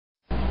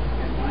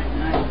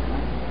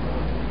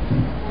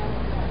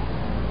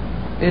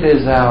It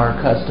is our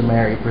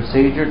customary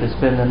procedure to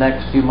spend the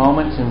next few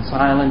moments in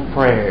silent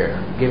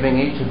prayer, giving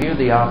each of you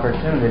the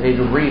opportunity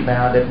to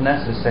rebound if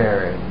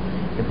necessary.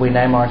 If we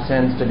name our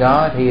sins to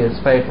God, He is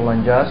faithful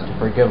and just to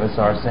forgive us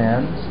our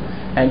sins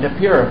and to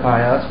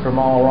purify us from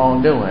all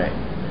wrongdoing.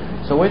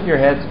 So with your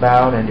heads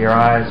bowed and your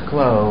eyes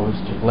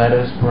closed, let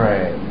us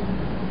pray.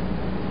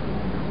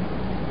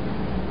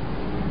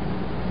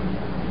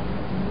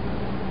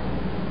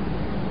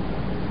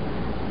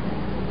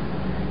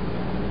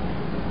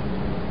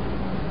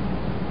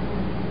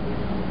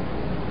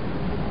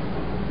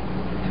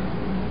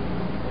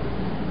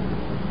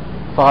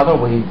 Father,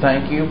 we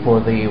thank you for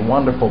the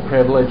wonderful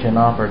privilege and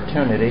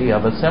opportunity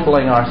of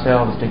assembling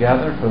ourselves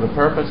together for the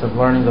purpose of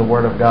learning the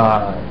Word of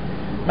God.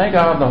 May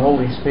God the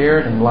Holy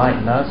Spirit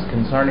enlighten us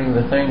concerning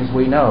the things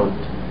we note.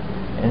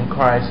 In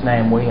Christ's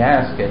name we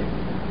ask it.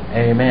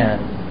 Amen.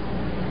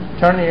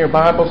 Turn in your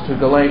Bibles to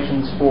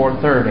Galatians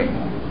 4:30.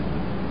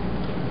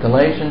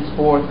 Galatians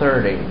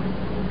 4:30.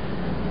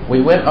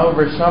 We went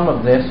over some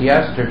of this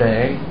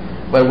yesterday,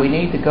 but we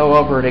need to go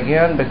over it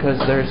again because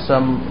there's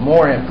some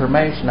more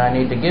information I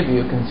need to give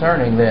you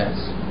concerning this.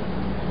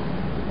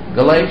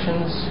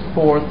 Galatians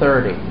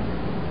 4:30.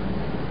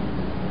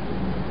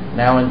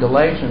 Now in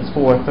Galatians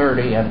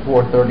 4:30 and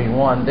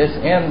 4:31, this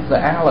ends the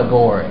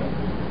allegory.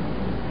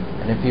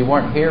 And if you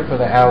weren't here for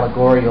the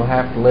allegory, you'll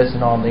have to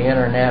listen on the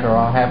internet, or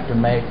I'll have to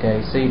make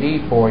a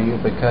CD for you,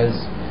 because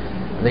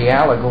the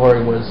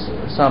allegory was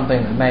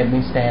something that made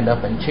me stand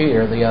up and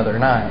cheer the other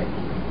night.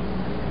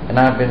 And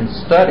I've been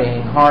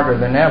studying harder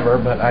than ever,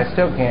 but I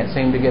still can't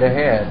seem to get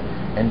ahead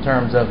in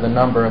terms of the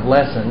number of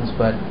lessons,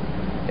 but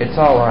it's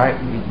all right.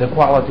 The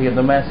quality of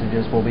the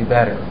messages will be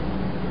better.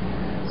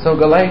 So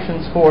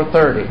Galatians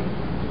 4:30.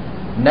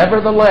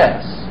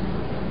 Nevertheless,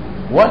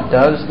 what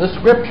does the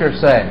Scripture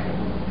say?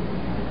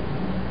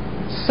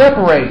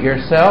 Separate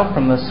yourself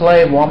from the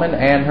slave woman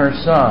and her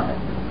son,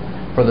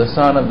 for the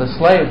son of the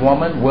slave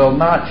woman will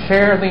not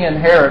share the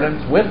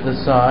inheritance with the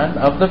son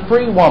of the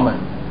free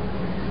woman.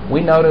 We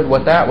noted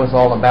what that was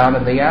all about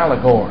in the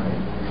allegory.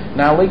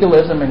 Now,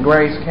 legalism and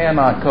grace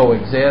cannot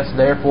coexist.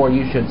 Therefore,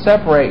 you should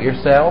separate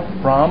yourself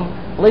from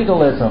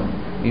legalism.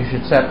 You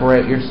should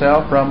separate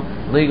yourself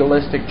from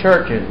legalistic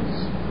churches.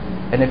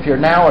 And if you're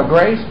now a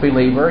grace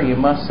believer, you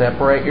must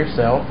separate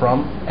yourself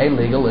from a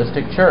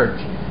legalistic church.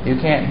 You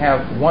can't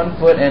have one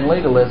foot in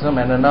legalism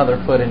and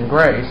another foot in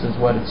grace, is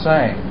what it's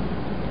saying.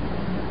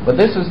 But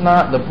this is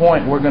not the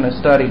point we're going to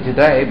study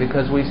today,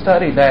 because we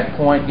studied that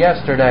point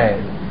yesterday,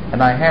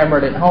 and I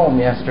hammered it home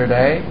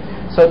yesterday.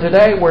 So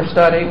today we're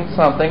studying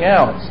something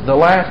else, the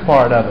last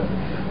part of it.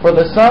 For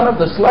the son of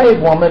the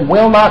slave woman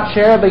will not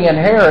share the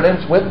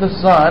inheritance with the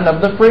son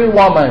of the free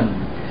woman.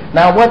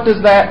 Now what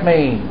does that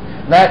mean?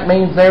 That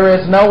means there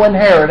is no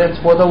inheritance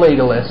for the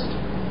legalist.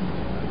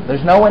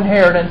 There's no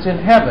inheritance in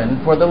heaven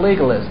for the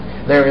legalist.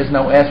 There is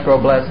no escrow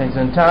blessings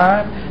in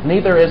time,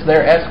 neither is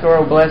there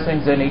escrow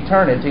blessings in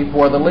eternity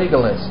for the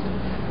legalist.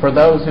 For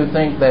those who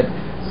think that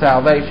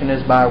salvation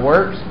is by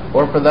works,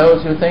 or for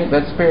those who think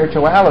that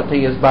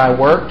spirituality is by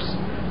works,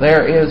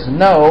 there is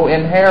no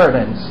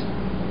inheritance.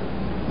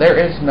 There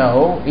is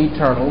no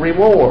eternal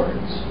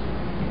rewards.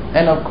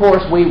 And of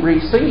course we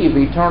receive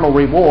eternal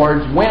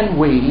rewards when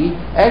we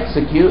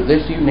execute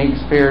this unique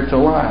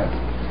spiritual life.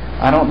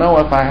 I don't know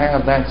if I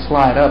have that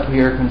slide up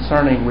here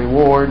concerning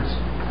rewards.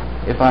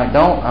 If I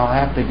don't, I'll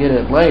have to get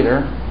it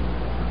later.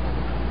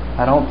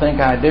 I don't think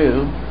I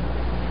do.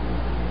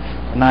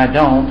 And I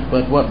don't,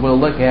 but what we'll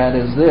look at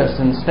is this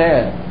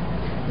instead.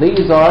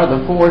 These are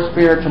the four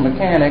spiritual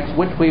mechanics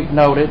which we've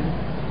noted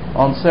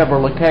on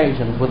several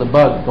occasions with a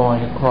bug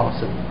going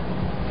across it.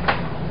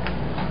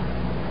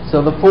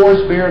 So the four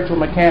spiritual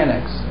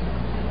mechanics.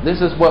 This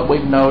is what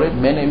we've noted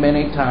many,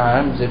 many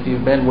times. If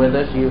you've been with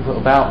us, you've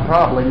about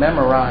probably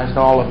memorized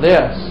all of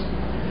this.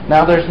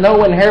 Now there's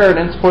no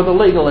inheritance for the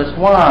legalist.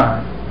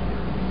 Why?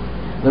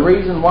 The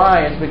reason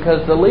why is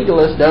because the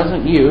legalist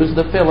doesn't use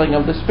the filling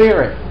of the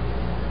Spirit.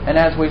 And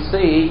as we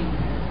see,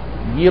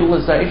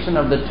 utilization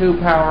of the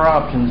two power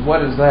options,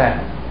 what is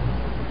that?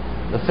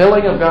 The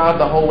filling of God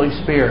the Holy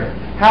Spirit.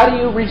 How do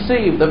you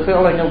receive the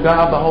filling of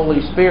God the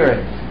Holy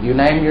Spirit? You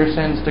name your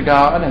sins to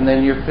God, and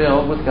then you're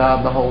filled with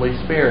God the Holy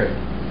Spirit.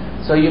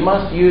 So you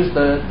must use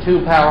the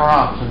two power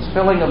options,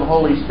 filling of the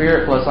Holy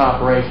Spirit plus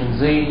Operation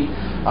Z.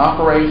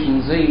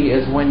 Operation Z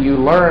is when you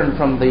learn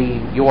from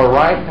your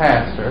right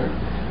pastor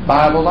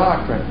Bible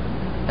doctrine.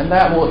 And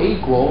that will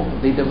equal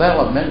the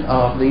development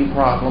of the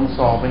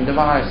problem-solving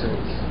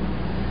devices.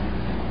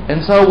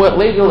 And so what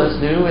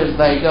legalists do is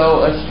they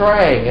go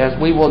astray. As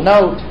we will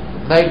note,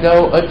 they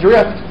go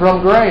adrift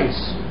from grace.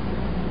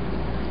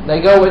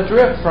 They go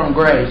adrift from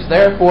grace.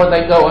 Therefore,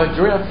 they go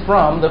adrift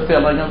from the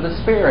filling of the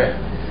Spirit.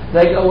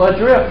 They go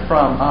adrift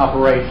from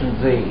Operation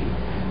Z.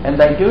 And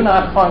they do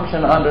not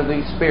function under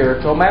these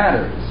spiritual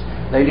matters.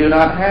 They do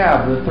not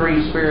have the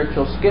three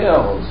spiritual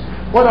skills.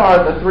 What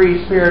are the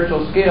three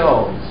spiritual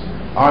skills?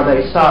 Are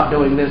they stop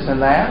doing this and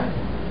that?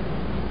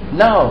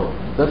 No.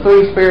 The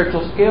three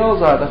spiritual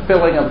skills are the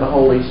filling of the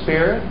Holy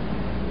Spirit,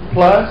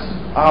 plus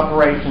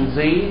Operation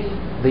Z,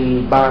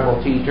 the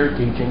Bible teacher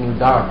teaching you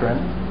doctrine,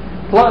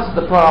 plus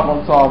the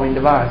problem-solving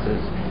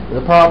devices.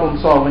 The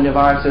problem-solving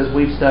devices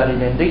we've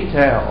studied in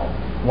detail,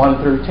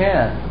 1 through 10.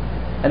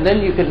 And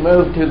then you can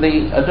move to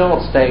the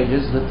adult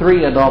stages, the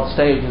 3 adult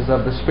stages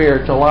of the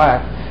spiritual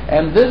life.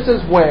 And this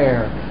is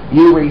where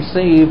you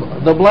receive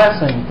the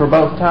blessing for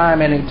both time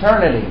and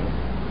eternity.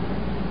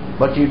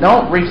 But you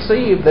don't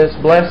receive this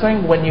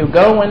blessing when you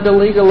go into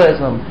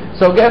legalism.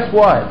 So guess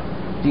what?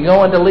 If you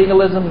go into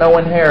legalism, no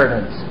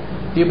inheritance.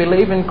 If you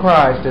believe in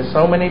Christ, as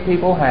so many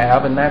people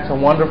have, and that's a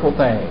wonderful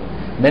thing.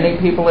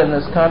 Many people in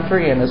this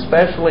country, and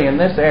especially in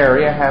this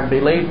area, have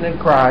believed in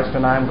Christ,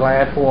 and I'm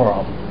glad for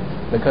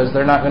them, because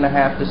they're not going to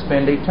have to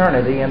spend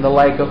eternity in the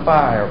lake of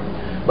fire.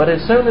 But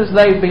as soon as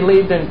they've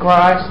believed in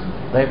Christ,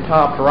 they've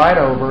topped right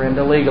over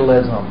into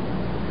legalism.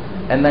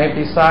 And they've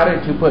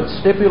decided to put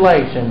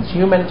stipulations,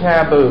 human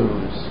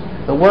taboos,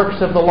 the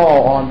works of the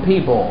law on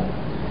people,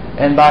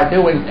 and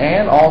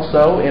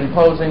also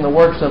imposing the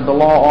works of the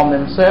law on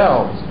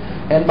themselves.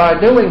 And by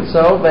doing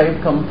so,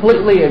 they've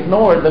completely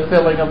ignored the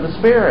filling of the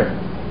Spirit.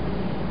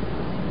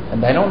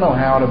 And they don't know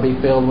how to be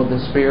filled with the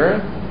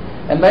Spirit.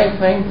 And they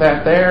think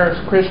that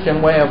their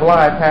Christian way of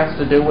life has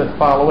to do with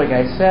following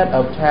a set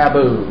of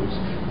taboos.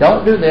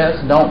 Don't do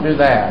this, don't do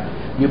that.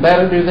 You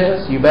better do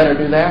this, you better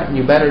do that, and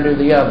you better do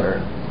the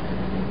other.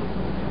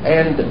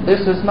 And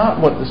this is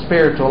not what the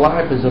spiritual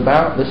life is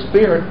about.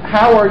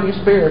 How are you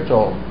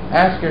spiritual?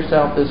 Ask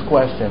yourself this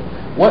question.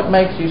 What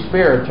makes you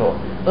spiritual?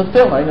 The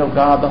filling of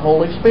God the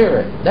Holy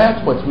Spirit.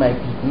 That's what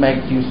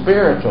makes you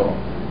spiritual.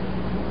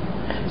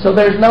 So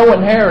there's no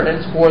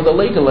inheritance for the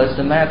legalist,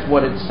 and that's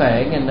what it's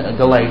saying in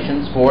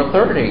Galatians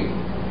 4:30.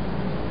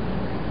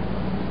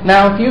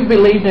 Now, if you've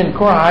believed in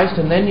Christ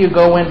and then you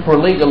go in for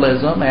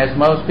legalism, as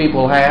most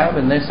people have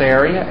in this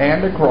area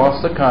and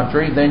across the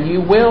country, then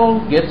you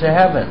will get to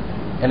heaven.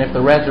 And if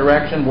the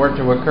resurrection were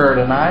to occur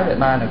tonight at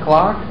 9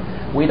 o'clock,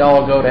 we'd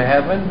all go to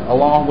heaven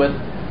along with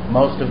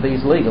most of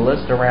these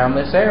legalists around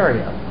this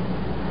area.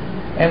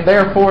 And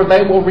therefore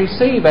they will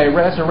receive a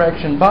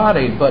resurrection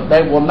body, but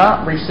they will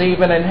not receive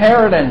an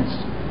inheritance.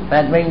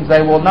 That means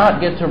they will not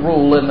get to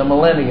rule in the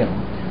millennium.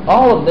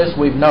 All of this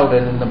we've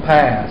noted in the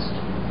past.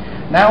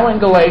 Now in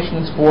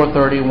Galatians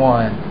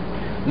 4:31.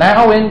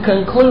 Now in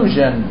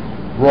conclusion,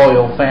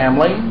 royal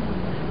family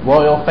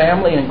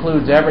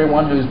includes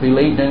everyone who's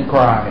believed in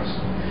Christ.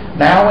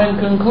 Now in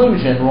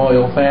conclusion,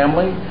 royal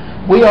family,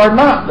 we are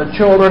not the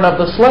children of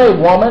the slave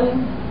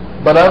woman,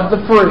 but of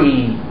the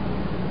free.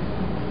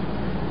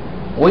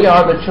 We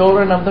are the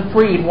children of the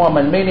freed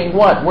woman, meaning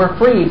what? We're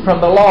freed from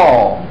the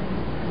law.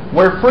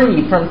 We're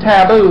freed from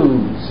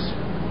taboos.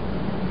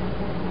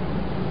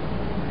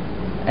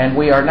 And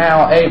we are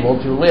now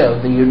able to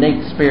live the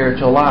unique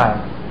spiritual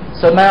life.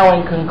 So now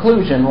in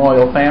conclusion,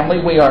 royal family,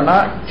 we are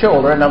not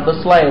children of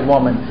the slave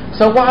woman.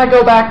 So why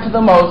go back to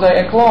the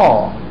Mosaic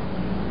law?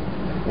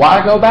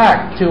 Why go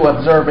back to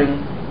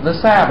observing the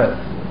Sabbath?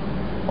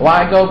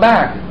 Why go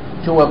back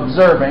to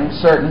observing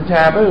certain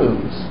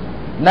taboos?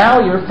 Now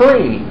you're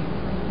free.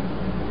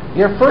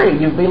 You're free.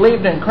 You've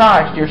believed in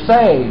Christ. You're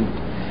saved.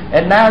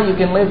 And now you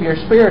can live your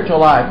spiritual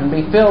life and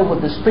be filled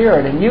with the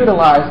Spirit and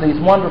utilize these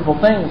wonderful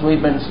things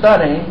we've been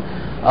studying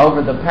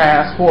over the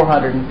past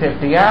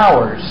 450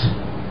 hours.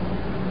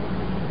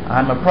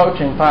 I'm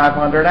approaching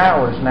 500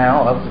 hours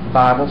now of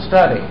Bible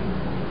study.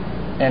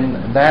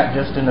 And that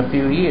just in a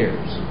few years.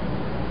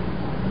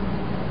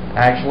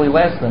 Actually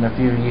less than a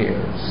few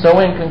years. So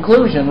in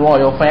conclusion,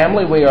 royal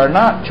family, we are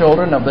not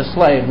children of the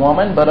slave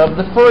woman, but of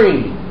the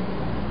free.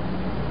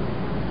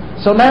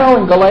 So now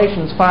in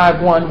Galatians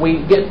 5:1,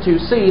 we get to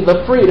see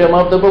the freedom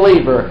of the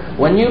believer.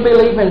 When you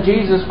believe in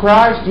Jesus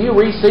Christ, you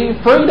receive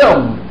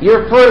freedom.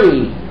 You're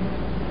free.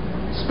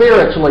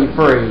 Spiritually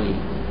free.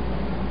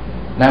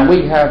 Now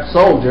we have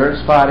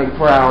soldiers fighting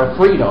for our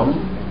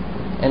freedom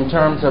in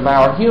terms of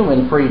our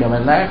human freedom,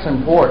 and that's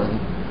important.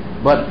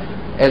 But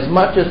as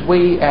much as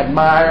we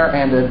admire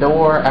and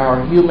adore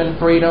our human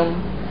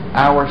freedom,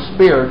 our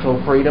spiritual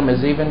freedom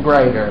is even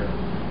greater.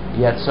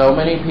 Yet so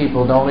many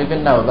people don't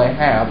even know they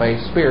have a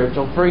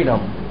spiritual freedom.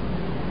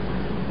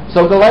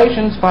 So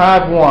Galatians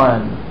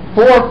 5:1,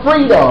 for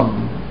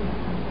freedom,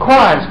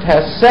 Christ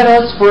has set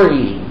us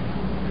free.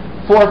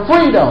 For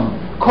freedom,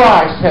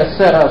 Christ has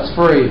set us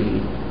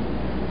free.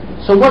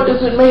 So what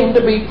does it mean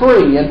to be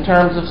free in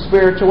terms of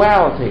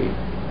spirituality?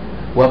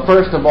 Well,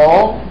 first of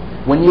all,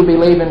 when you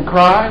believe in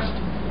Christ,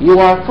 you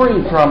are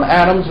free from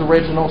Adam's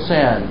original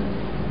sin.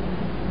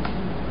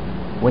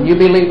 When you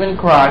believe in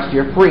Christ,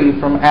 you're free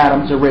from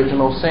Adam's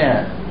original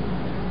sin.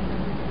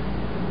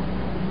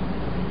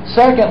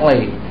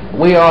 Secondly,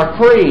 we are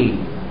free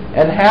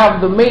and have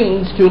the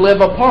means to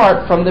live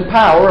apart from the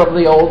power of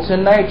the old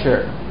sin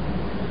nature.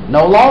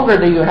 No longer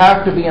do you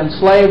have to be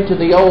enslaved to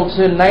the old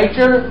sin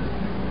nature.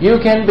 You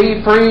can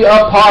be free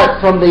apart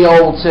from the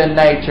old sin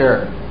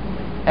nature.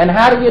 And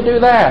how do you do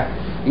that?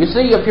 You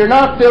see, if you're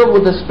not filled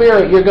with the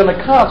Spirit, you're going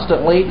to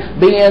constantly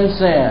be in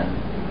sin.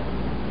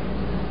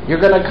 You're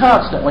going to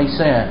constantly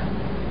sin.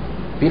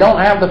 If you don't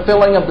have the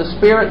filling of the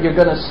Spirit, you're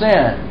going to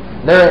sin.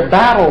 They're at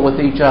battle with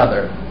each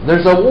other.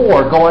 There's a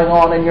war going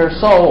on in your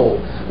soul.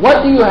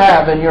 What do you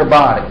have in your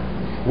body?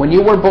 When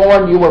you were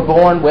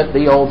born with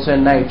the old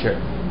sin nature.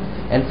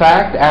 In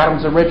fact,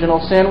 Adam's original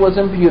sin was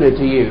imputed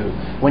to you.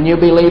 When you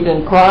believed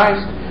in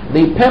Christ,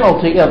 the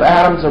penalty of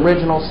Adam's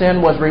original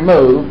sin was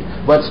removed,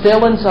 but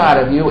still inside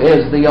of you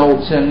is the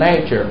old sin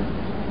nature.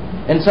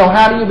 And so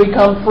how do you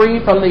become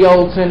free from the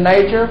old sin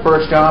nature?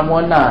 1 John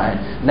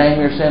 1:9. Name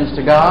your sins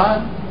to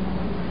God,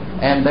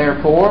 and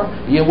therefore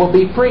you will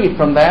be freed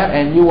from that,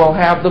 and you will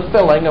have the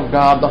filling of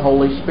God the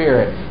Holy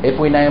Spirit. If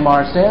we name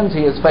our sins,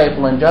 He is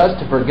faithful and just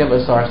to forgive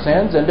us our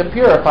sins and to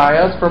purify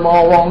us from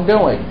all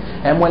wrongdoing.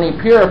 And when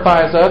He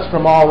purifies us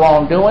from all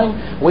wrongdoing,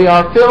 we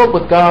are filled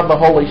with God the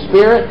Holy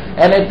Spirit,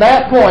 and at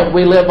that point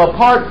we live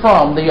apart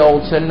from the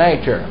old sin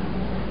nature.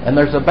 And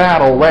there's a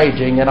battle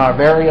raging in our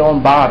very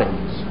own bodies.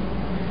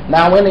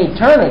 Now in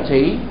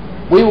eternity,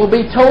 we will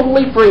be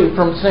totally free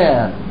from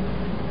sin.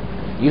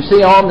 You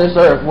see, on this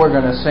earth, we're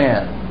going to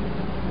sin.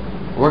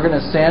 We're going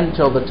to sin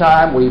till the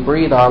time we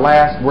breathe our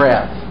last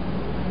breath.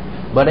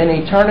 But in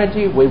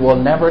eternity, we will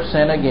never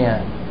sin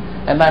again.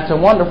 And that's a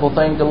wonderful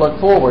thing to look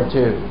forward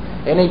to.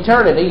 In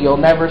eternity, you'll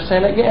never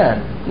sin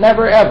again.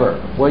 Never ever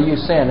will you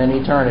sin in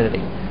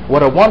eternity.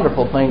 What a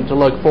wonderful thing to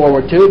look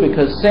forward to,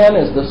 because sin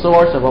is the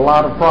source of a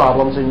lot of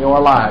problems in your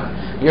life.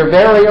 Your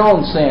very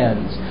own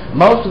sins.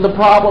 Most of the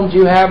problems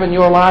you have in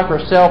your life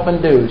are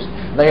self-induced.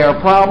 They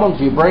are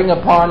problems you bring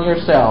upon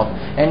yourself.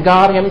 And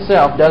God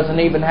Himself doesn't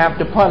even have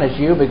to punish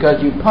you,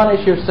 because you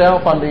punish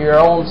yourself under your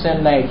own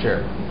sin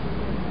nature.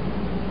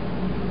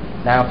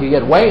 Now, if you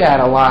get way out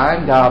of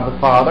line, God the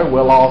Father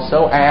will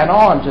also add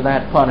on to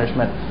that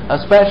punishment,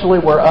 especially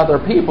where other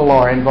people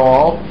are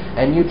involved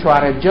and you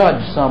try to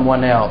judge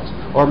someone else,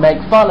 or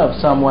make fun of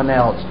someone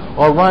else,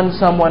 or run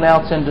someone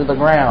else into the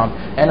ground,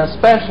 and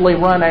especially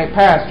run a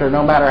pastor.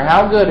 No matter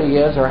how good he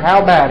is or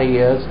how bad he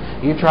is,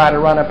 you try to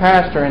run a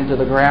pastor into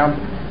the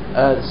ground,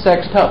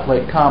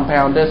 sextuplet,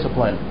 compound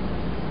discipline.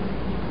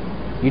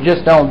 You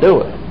just don't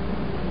do it.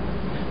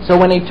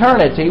 So in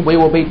eternity, we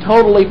will be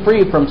totally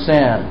free from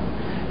sin.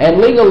 And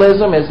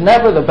legalism is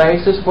never the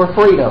basis for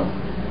freedom.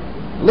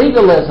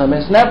 Legalism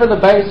is never the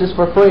basis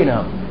for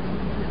freedom.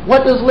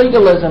 What does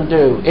legalism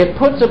do? It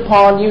puts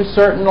upon you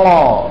certain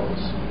laws.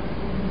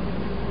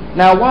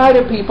 Now, why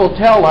do people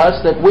tell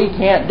us that we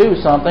can't do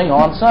something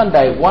on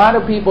Sunday? Why do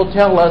people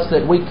tell us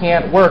that we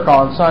can't work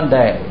on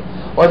Sunday?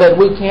 Or that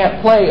we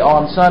can't play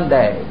on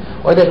Sunday?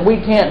 Or that we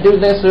can't do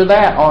this or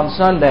that on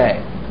Sunday?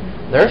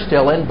 They're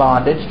still in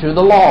bondage to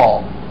the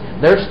law.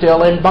 They're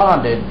still in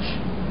bondage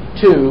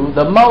to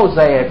the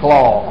Mosaic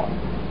law.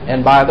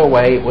 And by the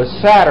way, it was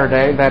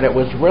Saturday that it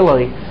was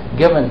really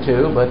given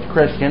to, but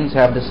Christians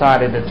have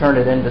decided to turn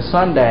it into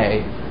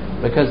Sunday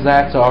because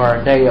that's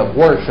our day of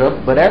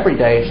worship, but every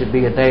day should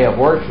be a day of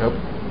worship.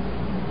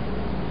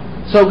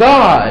 So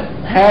God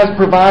has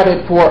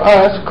provided for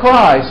us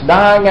Christ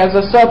dying as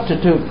a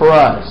substitute for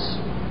us.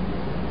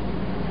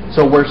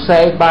 So we're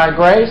saved by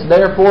grace,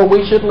 therefore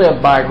we should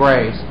live by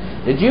grace.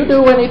 Did you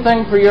do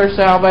anything for your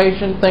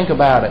salvation? Think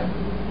about it.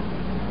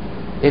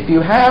 If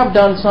you have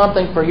done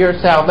something for your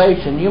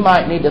salvation, you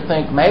might need to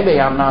think, maybe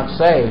I'm not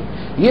saved.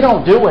 You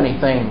don't do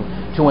anything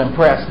to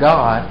impress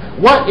God.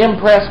 What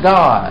impressed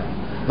God?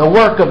 The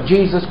work of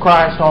Jesus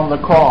Christ on the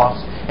cross.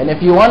 And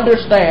if you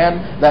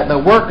understand that the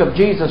work of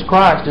Jesus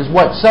Christ is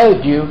what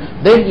saved you,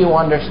 then you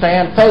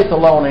understand faith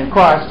alone in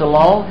Christ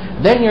alone,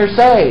 then you're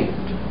saved.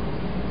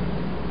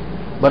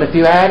 But if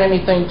you add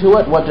anything to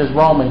it, what does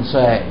Romans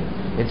say?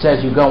 It says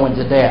you go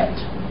into debt.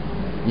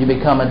 You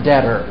become a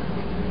debtor.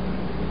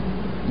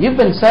 You've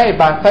been saved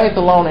by faith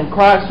alone in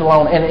Christ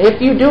alone. And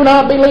if you do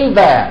not believe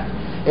that,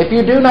 if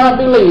you do not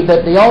believe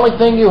that the only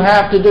thing you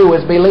have to do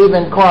is believe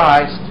in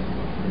Christ,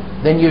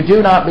 then you do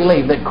not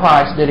believe that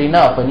Christ did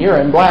enough, and you're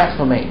in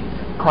blasphemy.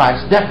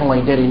 Christ definitely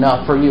did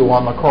enough for you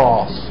on the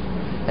cross.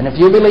 And if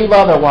you believe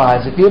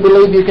otherwise, if you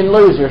believe you can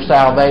lose your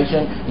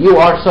salvation, you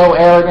are so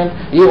arrogant,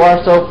 you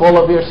are so full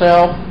of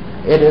yourself,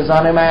 it is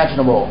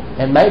unimaginable.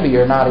 And maybe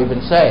you're not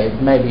even saved.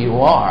 Maybe you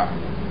are.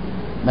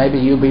 Maybe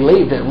you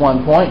believed at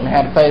one point and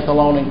had faith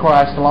alone in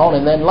Christ alone,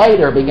 and then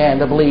later began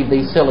to believe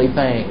these silly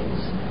things.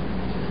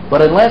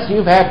 But unless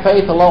you've had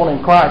faith alone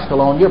in Christ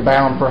alone, you're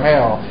bound for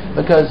hell.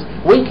 Because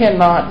we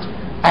cannot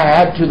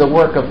add to the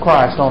work of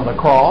Christ on the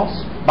cross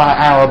by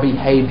our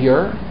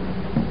behavior.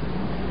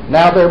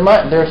 Now,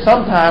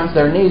 sometimes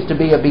there needs to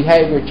be a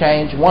behavior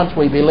change once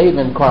we believe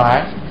in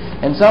Christ.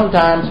 And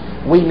sometimes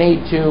we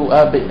need to,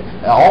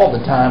 all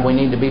the time, we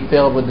need to be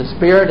filled with the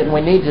Spirit, and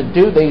we need to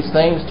do these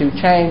things to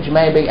change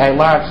maybe a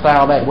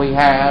lifestyle that we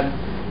had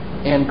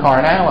in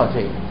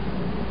carnality.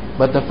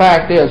 But the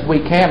fact is, we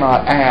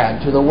cannot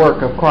add to the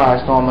work of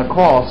Christ on the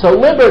cross. So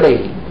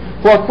liberty,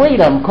 for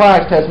freedom,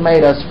 Christ has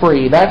made us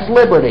free. That's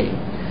liberty.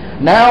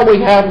 Now we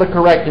have the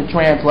corrected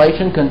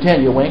translation,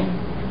 continuing.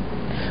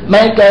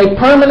 Make a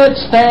permanent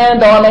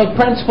stand on a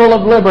principle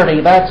of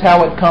liberty. That's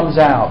how it comes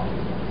out.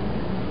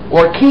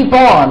 Or keep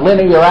on,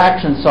 linear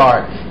action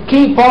start.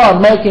 Keep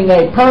on making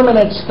a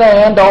permanent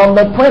stand on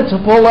the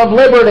principle of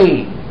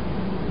liberty.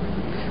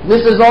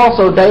 This is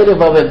also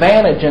dative of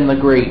advantage in the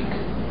Greek.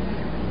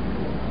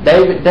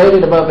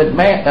 Dative above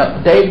advantage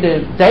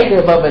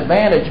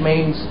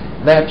means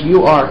that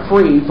you are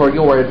free for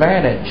your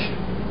advantage.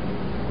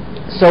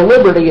 So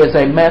liberty is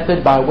a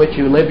method by which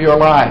you live your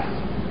life.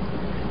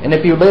 And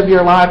if you live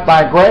your life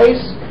by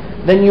grace,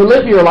 then you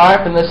live your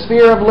life in the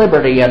sphere of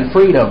liberty and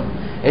freedom.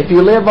 If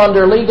you live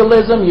under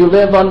legalism, you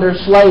live under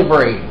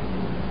slavery.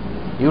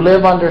 You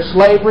live under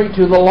slavery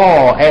to the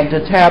law and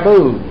to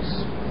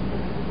taboos.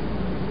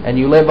 And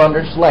you live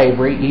under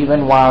slavery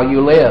even while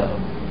you live.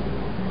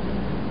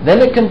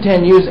 Then it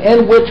continues,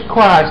 in which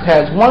Christ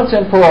has once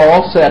and for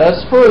all set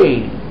us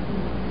free.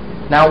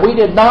 Now, we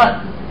did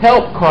not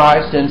help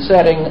Christ in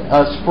setting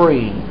us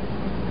free.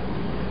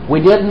 We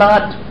did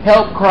not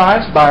help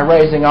Christ by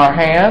raising our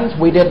hands.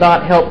 We did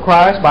not help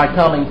Christ by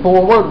coming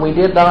forward. We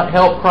did not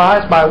help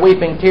Christ by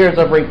weeping tears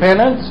of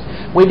repentance.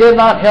 We did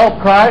not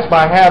help Christ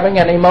by having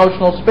an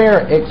emotional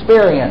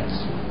experience.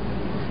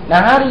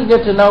 Now, how do you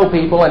get to know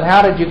people, and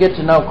how did you get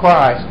to know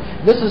Christ?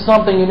 This is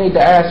something you need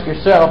to ask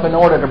yourself in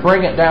order to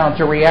bring it down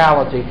to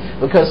reality,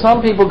 because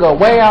some people go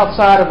way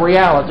outside of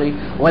reality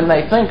when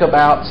they think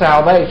about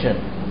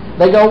salvation.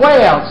 They go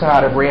way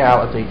outside of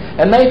reality,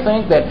 and they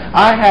think that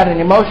I had an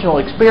emotional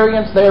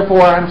experience,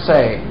 therefore I'm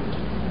saved.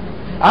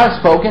 I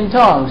spoke in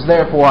tongues,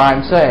 therefore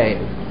I'm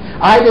saved.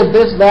 I did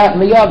this, that,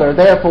 and the other,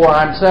 therefore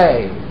I'm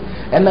saved.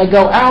 And they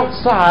go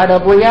outside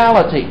of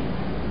reality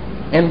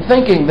in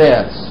thinking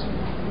this.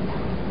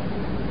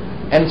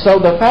 And so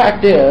the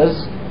fact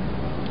is,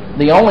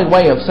 the only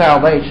way of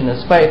salvation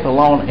is faith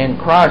alone, in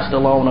Christ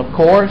alone, of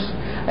course.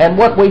 And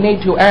what we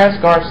need to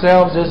ask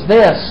ourselves is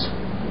this.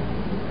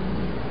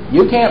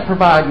 You can't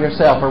provide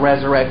yourself a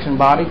resurrection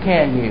body,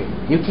 can you?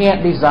 You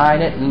can't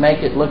design it and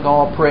make it look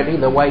all pretty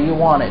the way you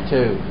want it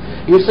to.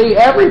 You see,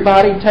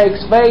 everybody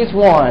takes phase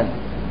one.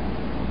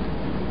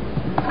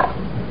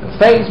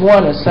 Phase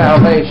one is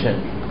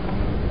salvation.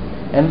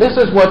 And this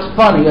is what's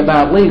funny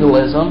about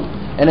legalism,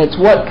 and it's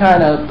what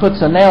kind of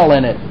puts a nail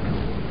in it.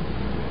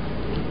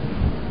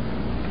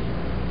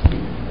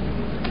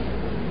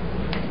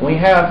 We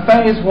have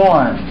phase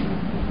one.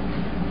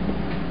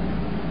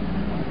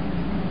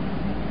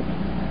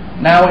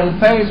 Now in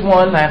phase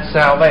one, that's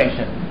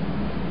salvation.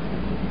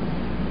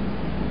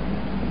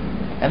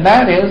 And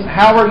that is,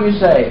 how are you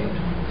saved?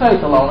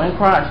 Faith alone, in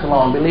Christ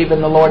alone. Believe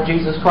in the Lord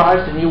Jesus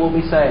Christ and you will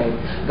be saved.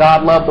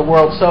 God loved the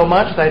world so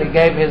much that He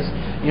gave His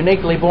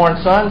uniquely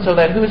born Son so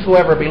that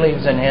whosoever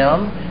believes in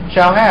Him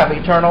shall have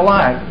eternal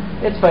life.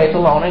 It's faith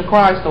alone, in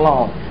Christ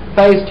alone.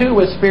 Phase two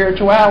is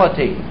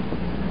spirituality.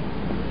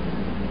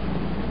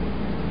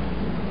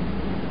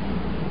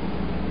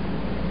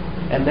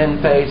 And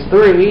then phase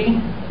three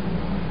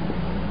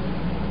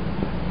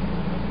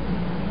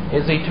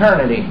is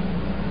eternity.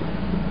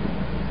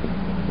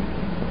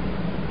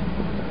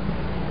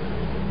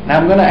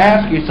 Now I'm going to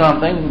ask you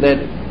something,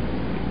 that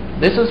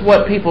this is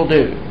what people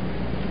do.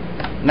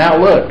 Now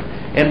look,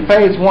 in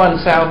phase one,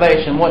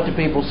 salvation, what do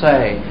people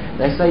say?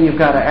 They say you've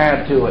got to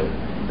add to it.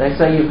 They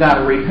say you've got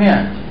to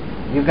repent.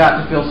 You've got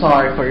to feel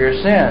sorry for your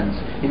sins.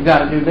 You've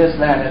got to do this,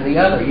 that, and the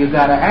other. You've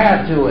got to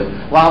add to it.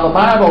 While the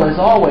Bible has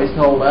always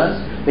told us,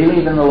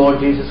 believe in the Lord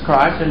Jesus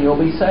Christ and you'll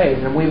be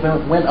saved. And we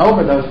went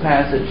over those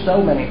passages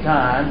so many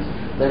times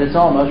that it's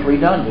almost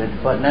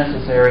redundant, but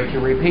necessary to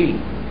repeat.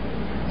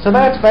 So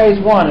that's phase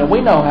one, and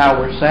we know how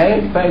we're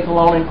saved, faith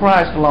alone in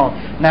Christ alone.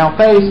 Now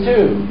phase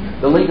two,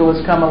 the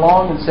legalists come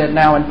along and said,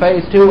 now in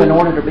phase two, in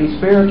order to be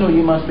spiritual,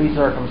 you must be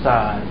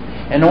circumcised.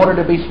 In order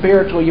to be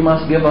spiritual, you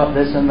must give up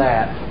this and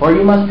that, or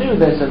you must do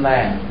this and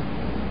that.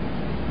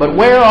 But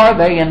where are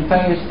they in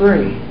phase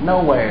three?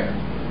 Nowhere.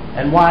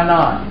 And why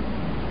not?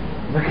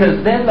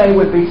 Because then they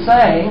would be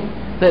saying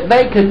that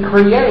they could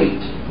create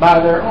by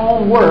their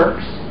own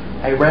works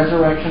a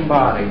resurrection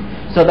body.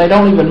 So they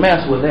don't even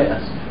mess with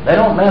this. They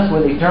don't mess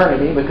with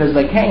eternity because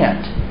they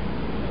can't.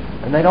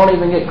 And they don't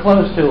even get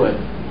close to it.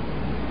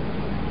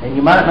 And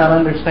you might not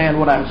understand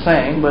what I'm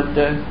saying, but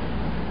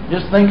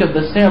just think of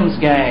the Sims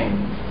game.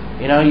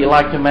 You know, you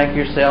like to make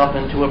yourself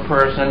into a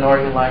person, or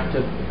you like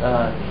to...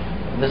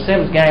 the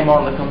Sims game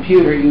on the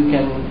computer, you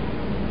can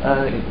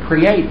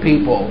create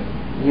people.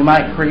 You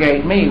might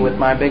create me with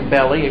my big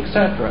belly,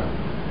 etc.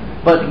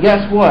 But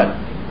guess what?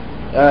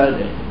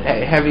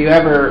 Have you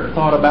ever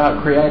thought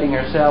about creating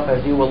yourself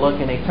as you will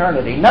look in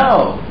eternity?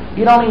 No!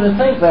 You don't even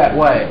think that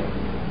way.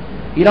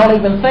 You don't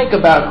even think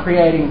about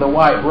creating the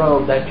white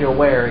robe that you'll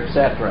wear,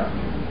 etc.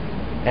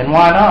 And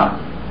why not?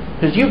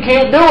 Because you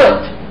can't do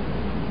it!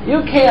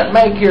 You can't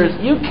make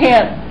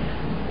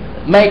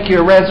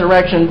your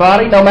resurrection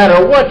body no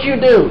matter what you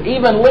do.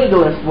 Even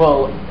legalists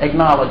will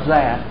acknowledge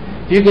that.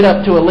 If you get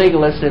up to a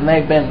legalist and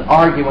they've been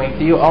arguing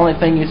with you, the only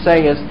thing you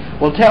say is,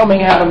 well, tell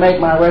me how to make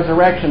my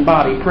resurrection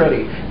body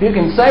pretty. If you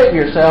can save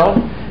yourself,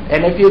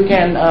 and if you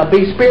can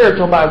be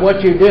spiritual by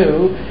what you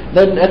do,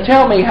 then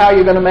tell me how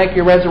you're going to make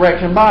your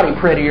resurrection body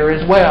prettier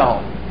as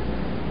well.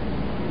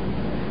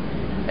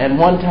 And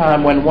one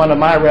time when one of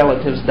my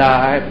relatives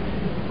died,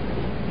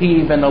 he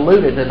even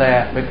alluded to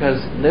that,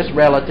 because this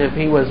relative,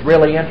 he was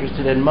really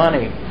interested in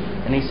money.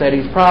 And he said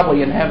he's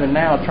probably in heaven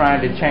now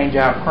trying to change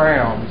out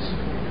crowns.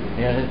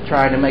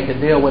 trying to make a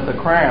deal with the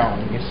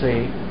crown, you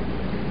see,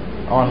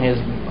 on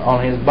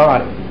his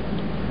body.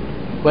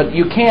 But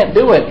you can't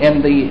do it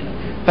in the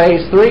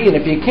phase 3, and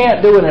if you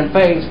can't do it in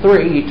phase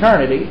 3,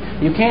 eternity,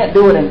 you can't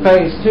do it in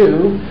phase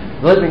 2,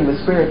 living the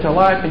spiritual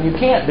life, and you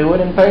can't do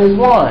it in phase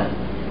 1.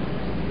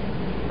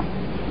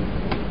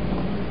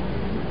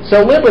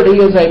 So liberty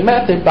is a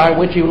method by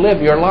which you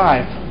live your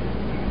life.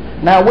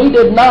 Now, we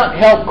did not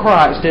help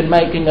Christ in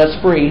making us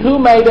free. Who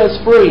made us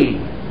free?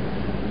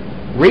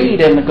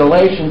 Read in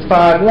Galatians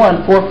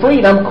 5:1, for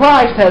freedom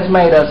Christ has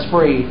made us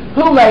free.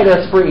 Who made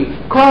us free?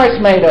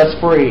 Christ made us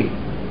free.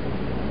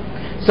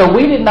 So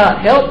we did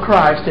not help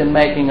Christ in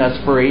making us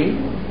free.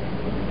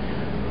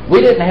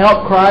 We didn't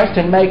help Christ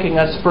in making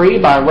us free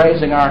by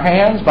raising our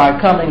hands, by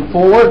coming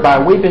forward, by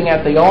weeping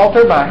at the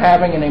altar, by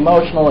having an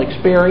emotional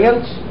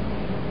experience.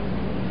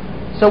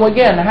 So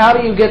again, how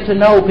do you get to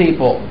know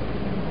people?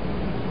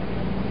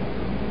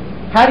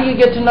 How do you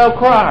get to know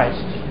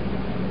Christ?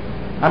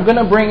 I'm going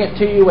to bring it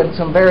to you in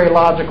some very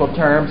logical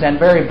terms and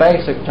very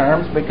basic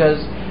terms, because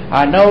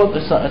I know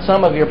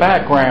some of your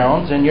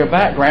backgrounds, and your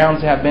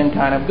backgrounds have been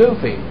kind of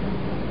goofy.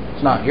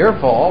 It's not your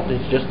fault,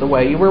 it's just the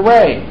way you were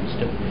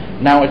raised.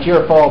 Now it's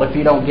your fault if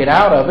you don't get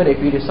out of it. If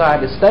you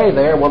decide to stay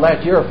there, well,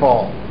 that's your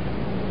fault.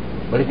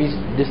 But if you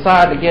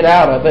decide to get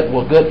out of it,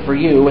 well, good for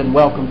you, and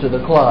welcome to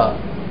the club.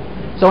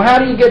 So how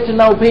do you get to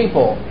know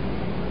people?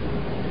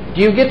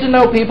 Do you get to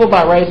know people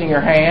by raising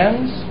your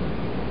hands?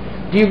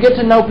 Do you get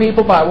to know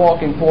people by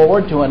walking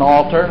forward to an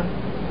altar?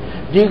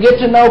 Do you get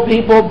to know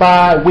people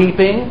by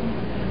weeping?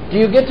 Do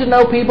you get to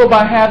know people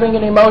by having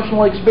an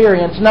emotional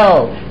experience?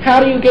 No.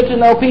 How do you get to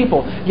know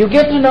people? You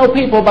get to know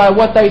people by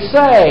what they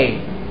say.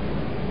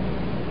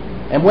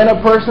 And when a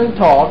person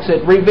talks,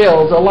 it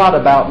reveals a lot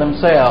about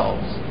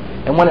themselves.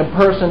 And when a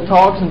person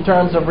talks in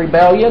terms of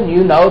rebellion,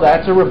 you know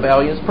that's a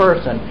rebellious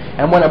person.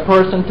 And when a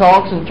person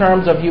talks in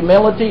terms of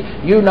humility,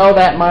 you know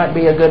that might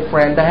be a good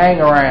friend to hang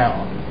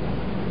around.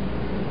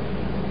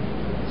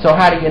 So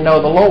how do you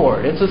know the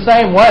Lord? It's the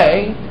same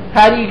way.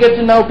 How do you get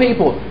to know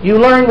people? You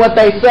learn what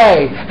they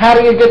say. How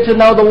do you get to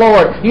know the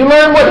Lord? You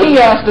learn what He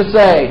has to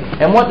say.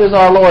 And what does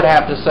our Lord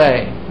have to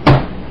say?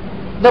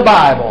 The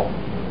Bible.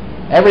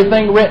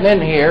 Everything written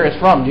in here is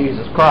from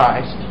Jesus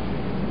Christ.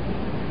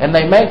 And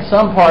they make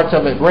some parts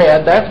of it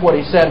red. That's what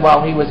He said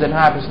while He was in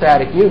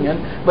hypostatic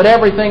union. But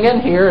everything in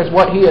here is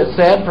what He has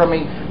said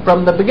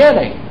from the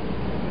beginning.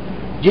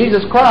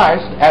 Jesus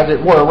Christ, as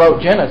it were,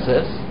 wrote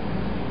Genesis.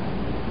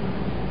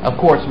 Of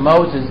course,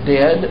 Moses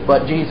did,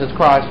 but Jesus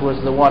Christ was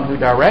the one who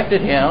directed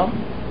him.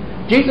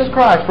 Jesus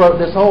Christ wrote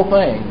this whole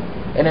thing.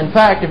 And in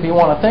fact, if you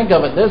want to think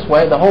of it this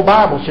way, the whole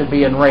Bible should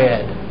be in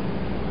red.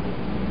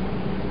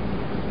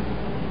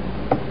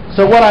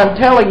 So what I'm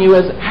telling you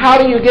is,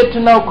 how do you get to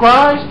know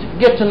Christ?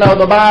 Get to know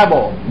the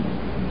Bible.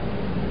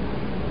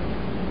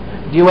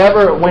 Do you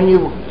ever, when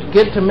you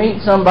get to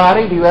meet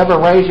somebody, do you ever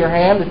raise your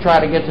hand to try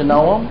to get to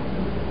know them?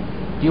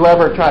 Do you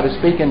ever try to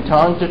speak in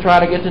tongues to try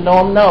to get to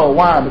know them? No.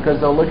 Why? Because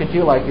they'll look at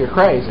you like you're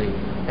crazy.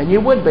 And you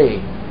would be.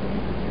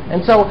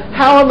 And so,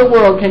 how in the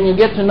world can you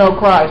get to know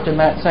Christ in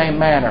that same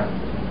manner?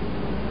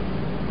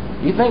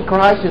 Do you think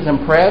Christ is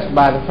impressed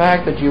by the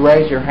fact that you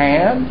raise your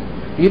hand?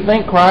 Do you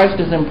think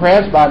Christ is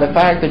impressed by the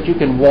fact that you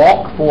can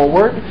walk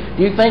forward?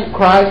 Do you think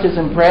Christ is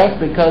impressed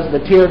because the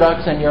tear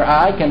ducts in your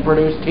eye can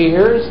produce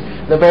tears,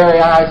 the very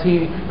eyes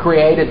He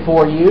created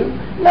for you?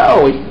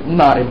 No, He's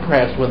not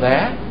impressed with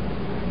that.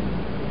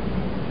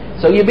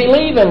 So you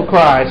believe in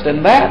Christ,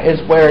 and that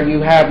is where you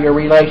have your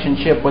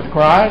relationship with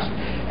Christ.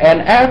 And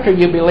after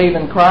you believe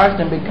in Christ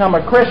and become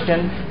a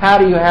Christian, how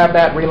do you have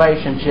that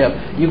relationship?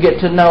 You get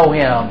to know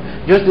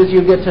Him, just as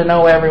you get to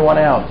know everyone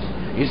else.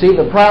 You see,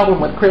 the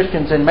problem with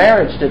Christians in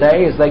marriage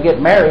today is they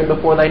get married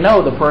before they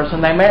know the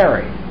person they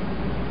marry.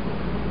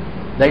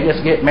 They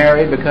just get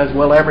married because,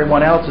 well,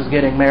 everyone else is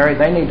getting married.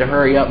 They need to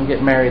hurry up and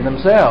get married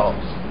themselves.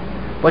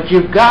 But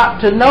you've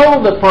got to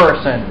know the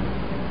person.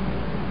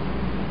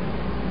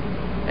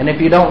 And if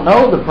you don't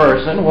know the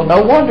person, well,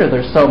 no wonder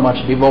there's so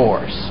much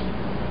divorce.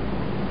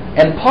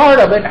 And part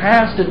of it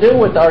has to do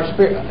with our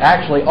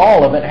actually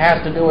all of it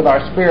has to do with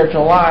our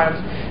spiritual lives.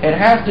 It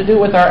has to do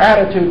with our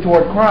attitude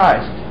toward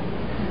Christ.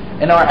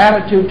 And our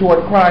attitude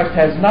toward Christ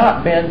has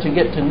not been to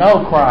get to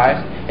know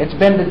Christ. It's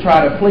been to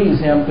try to please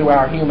Him through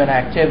our human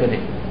activity.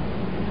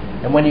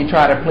 And when you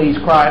try to please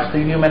Christ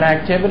through human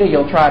activity,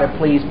 you'll try to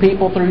please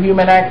people through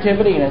human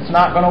activity, and it's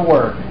not going to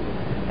work.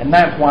 And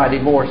that's why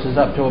divorce is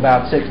up to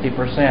about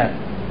 60%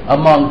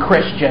 among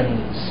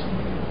Christians.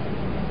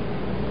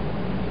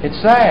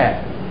 It's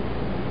sad,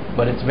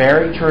 but it's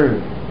very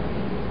true.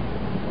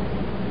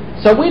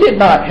 So we did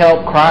not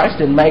help Christ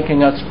in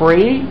making us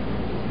free,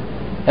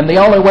 and the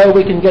only way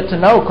we can get to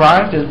know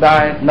Christ is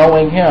by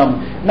knowing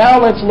Him. Now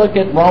let's look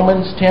at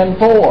Romans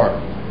 10:4.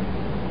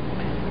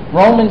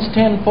 Romans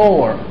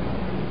 10:4.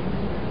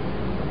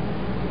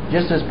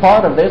 Just as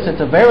part of this,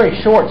 it's a very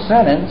short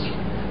sentence,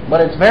 but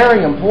it's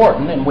very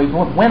important, and we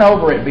went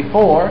over it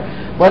before.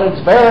 But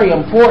it's very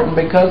important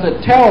because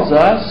it tells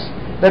us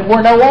that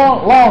we're no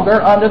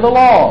longer under the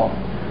law.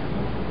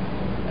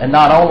 And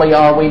not only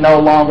are we no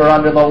longer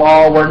under the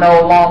law, we're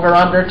no longer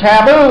under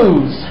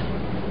taboos.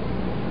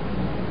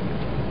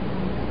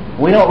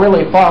 We don't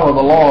really follow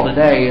the law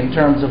today in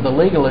terms of the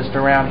legalists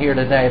around here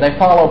today. They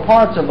follow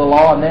parts of the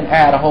law and then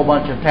add a whole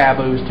bunch of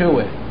taboos to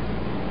it.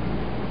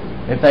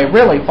 If they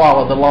really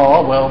followed the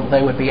law, well,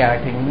 they would be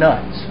acting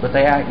nuts. But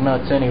they act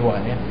nuts anyway.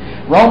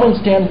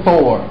 Romans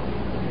 10:4.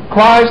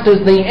 Christ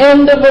is the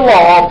end of the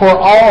law for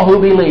all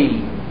who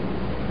believe.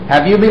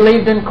 Have you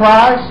believed in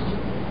Christ?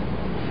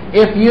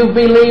 If you've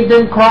believed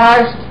in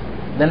Christ,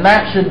 then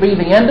that should be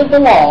the end of the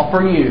law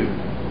for you.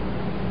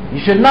 You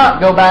should not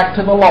go back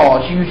to the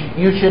laws.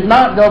 You should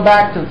not go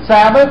back to the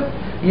Sabbath.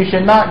 You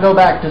should not go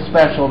back to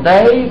special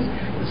days,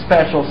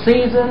 special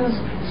seasons,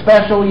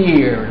 special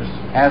years,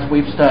 as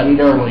we've studied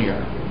earlier.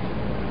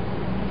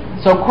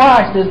 So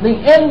Christ is the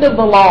end of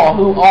the law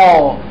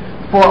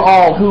for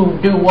all who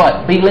do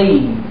what?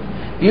 Believe.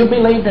 If you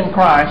believed in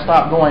Christ,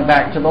 stop going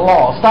back to the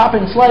law. Stop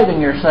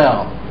enslaving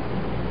yourself.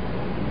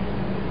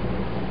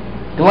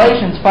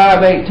 Galatians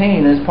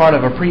 5:18 is part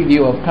of a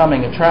preview of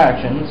coming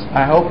attractions.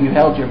 I hope you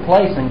held your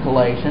place in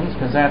Galatians,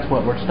 because that's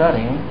what we're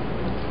studying.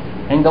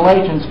 And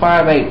Galatians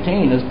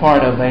 5:18 is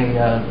part of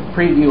a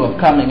preview of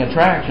coming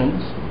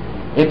attractions.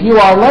 If you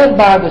are led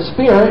by the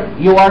Spirit,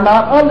 you are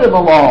not under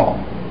the law.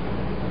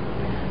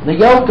 The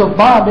yoke of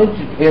bondage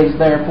is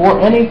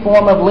therefore any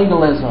form of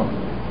legalism.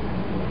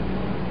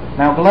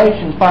 Now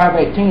Galatians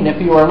 5:18,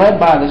 if you are led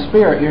by the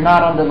Spirit, you're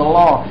not under the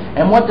law.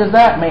 And what does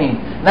that mean?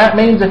 That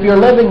means if you're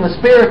living the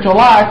spiritual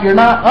life, you're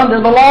not under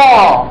the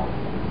law.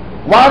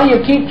 Why do you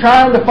keep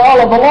trying to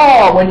follow the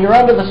law when you're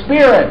under the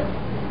Spirit?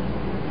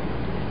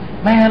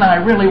 Man, I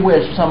really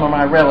wish some of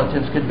my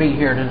relatives could be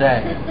here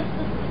today.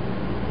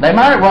 They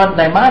might have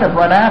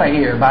run out of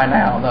here by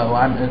now, though,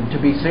 to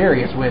be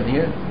serious with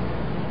you.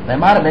 They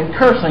might have been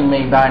cursing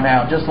me by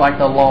now, just like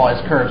the law has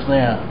cursed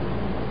them.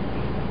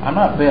 I'm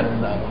not bitter,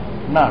 though.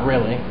 Not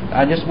really.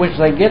 I just wish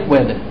they'd get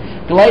with it.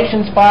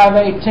 Galatians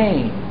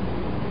 5:18.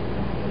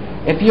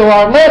 If you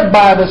are led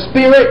by the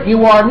Spirit,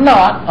 you are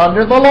not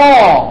under the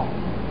law.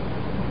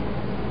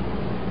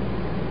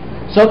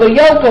 So the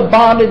yoke of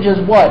bondage is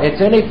what?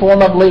 It's any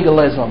form of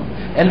legalism.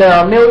 And there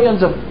are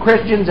millions of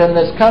Christians in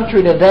this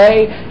country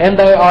today, and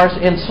they are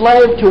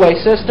enslaved to a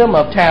system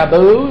of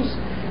taboos,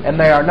 and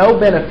they are no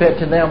benefit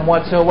to them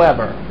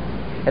whatsoever.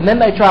 And then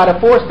they try to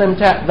force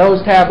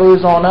those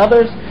taboos on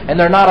others, and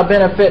they're not a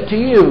benefit to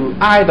you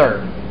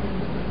either.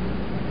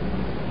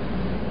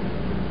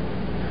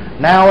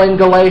 Now in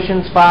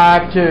Galatians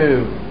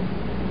 5:2.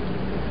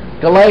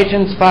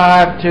 Galatians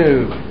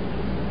 5:2.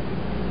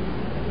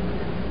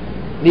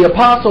 The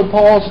Apostle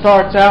Paul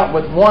starts out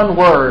with one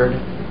word: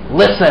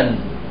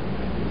 listen.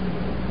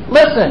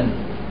 Listen.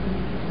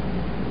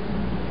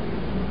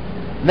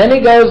 Then he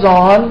goes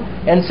on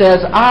and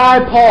says, I,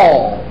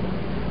 Paul,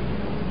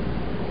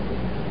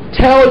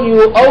 tell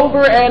you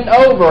over and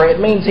over. It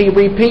means he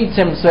repeats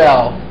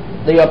himself.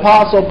 The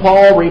Apostle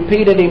Paul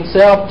repeated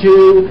himself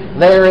to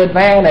their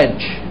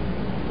advantage.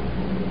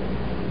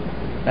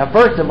 Now,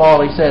 first of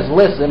all, he says,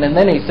 listen, and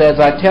then he says,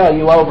 I tell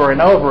you over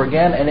and over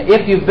again. And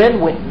if you've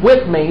been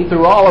with me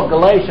through all of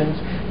Galatians,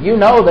 you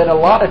know that a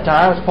lot of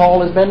times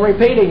Paul has been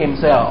repeating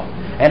himself.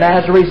 And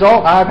as a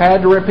result, I've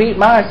had to repeat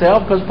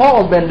myself because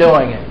Paul's been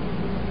doing it.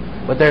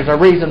 But there's a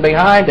reason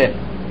behind it.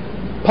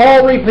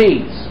 Paul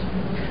repeats.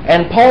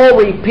 And Paul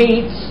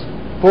repeats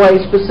for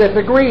a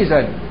specific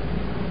reason.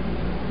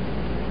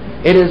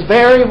 It is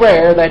very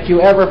rare that you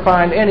ever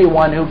find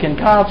anyone who can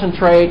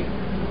concentrate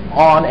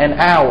on an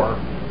hour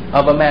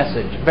of a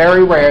message.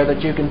 Very rare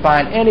that you can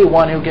find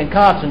anyone who can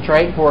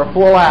concentrate for a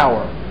full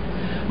hour.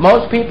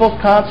 Most people's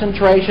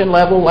concentration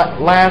level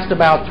lasts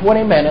about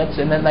 20 minutes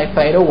and then they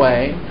fade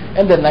away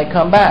and then they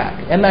come back.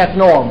 And that's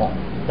normal.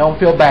 Don't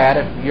feel bad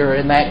if you're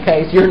in that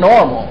case. You're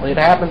normal. It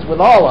happens with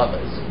all of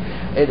us.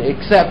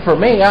 Except for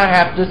me, I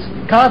have to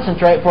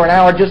concentrate for an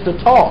hour just to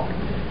talk.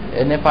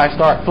 And if I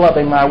start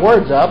flubbing my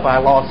words up, I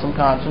lost some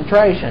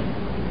concentration.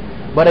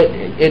 But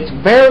it's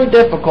very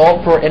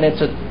difficult and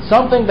it's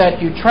something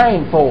that you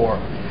train for.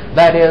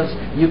 That is,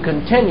 you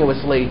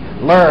continuously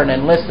learn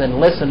and listen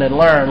and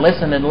learn,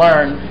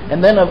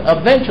 and then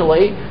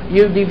eventually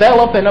you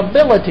develop an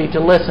ability to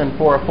listen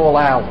for a full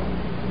hour.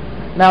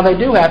 Now, they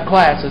do have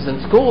classes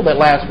in school that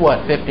last,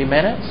 50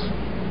 minutes?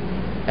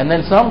 And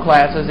then some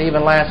classes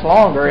even last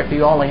longer if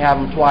you only have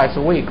them twice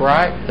a week,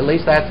 right? At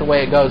least that's the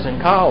way it goes in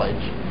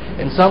college.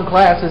 And some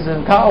classes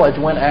in college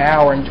went an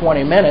hour and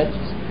 20 minutes,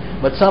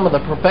 but some of the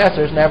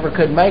professors never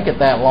could make it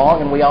that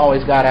long, and we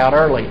always got out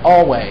early.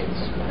 Always.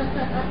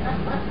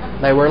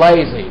 They were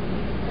lazy.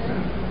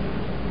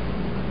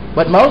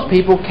 But most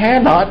people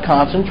cannot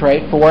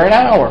concentrate for an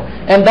hour.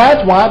 And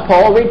that's why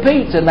Paul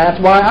repeats, and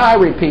that's why I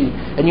repeat.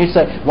 And you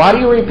say, why do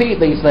you repeat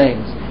these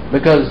things?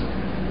 Because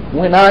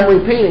when I'm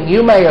repeating,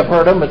 you may have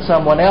heard them, but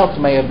someone else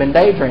may have been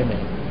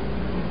daydreaming.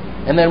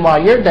 And then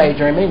while you're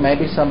daydreaming,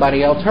 maybe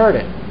somebody else heard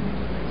it.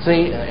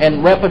 See,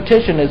 and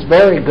repetition is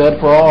very good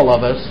for all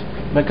of us,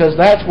 because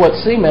that's what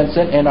cements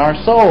it in our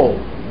soul.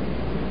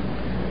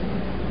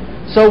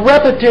 So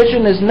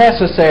repetition is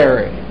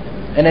necessary.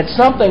 And it's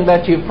something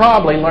that you've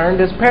probably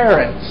learned as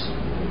parents.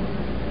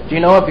 Do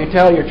you know if you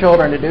tell your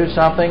children to do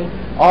something,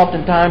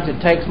 oftentimes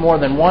it takes more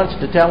than once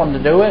to tell them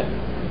to do it?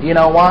 You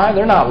know why?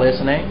 They're not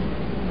listening.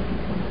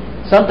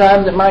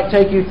 Sometimes it might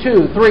take you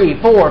 2,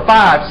 3, 4,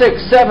 5,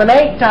 6, 7,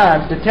 8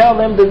 times to tell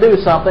them to do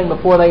something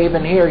before they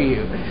even hear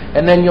you.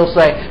 And then you'll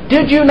say,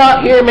 "Did you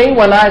not hear me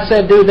when I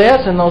said do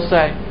this?" And they'll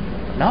say,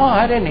 "No,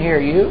 I didn't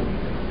hear you."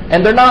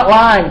 And they're not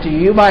lying to you.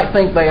 You might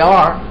think they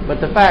are, but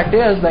the fact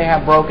is they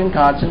have broken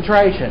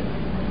concentration.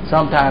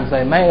 Sometimes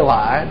they may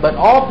lie, but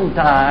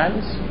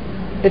oftentimes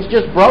it's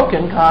just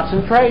broken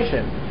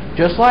concentration.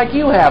 Just like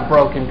you have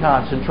broken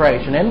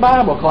concentration in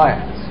Bible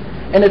class.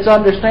 And it's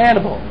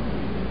understandable.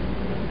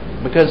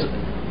 Because,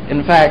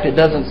 in fact, it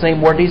doesn't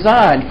seem we're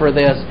designed for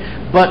this.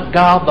 But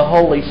God the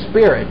Holy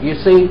Spirit. You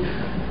see,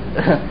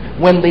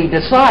 when the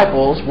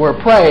disciples were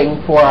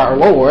praying for our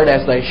Lord,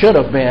 as they should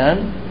have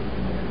been,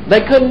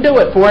 they couldn't do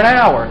it for an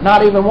hour.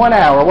 Not even 1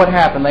 hour. What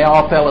happened? They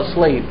all fell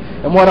asleep.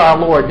 And what did our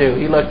Lord do?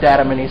 He looked at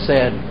them and He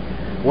said,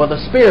 "Well, the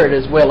spirit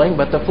is willing,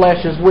 but the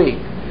flesh is weak."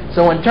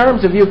 So in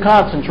terms of you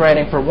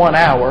concentrating for 1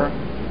 hour,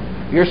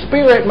 your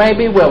spirit may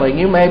be willing,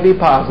 you may be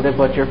positive,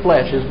 but your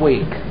flesh is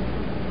weak.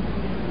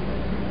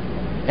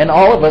 And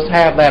all of us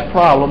have that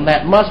problem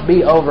that must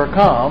be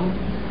overcome,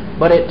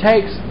 but it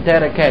takes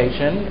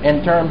dedication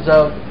in terms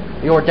of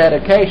your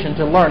dedication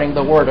to learning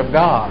the Word of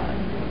God.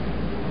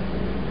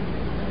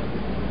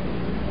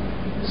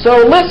 So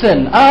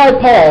listen, I,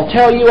 Paul,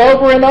 tell you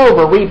over and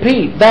over,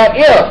 repeat, that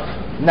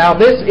if, now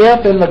this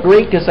if in the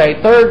Greek is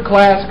a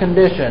third-class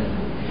condition,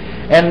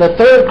 and the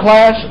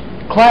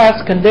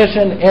third-class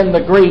condition in the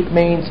Greek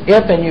means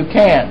if and you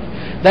can't,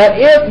 that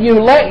if you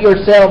let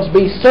yourselves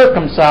be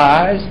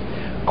circumcised,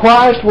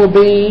 Christ will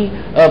be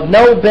of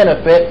no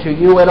benefit to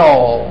you at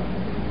all.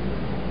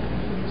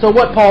 So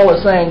what Paul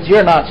is saying is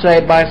you're not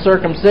saved by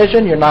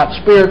circumcision, you're not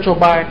spiritual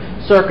by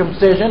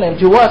circumcision, and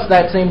to us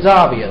that seems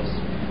obvious.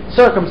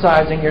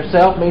 Circumcising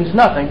yourself means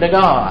nothing to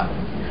God.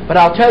 But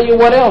I'll tell you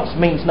what else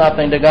means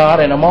nothing to God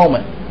in a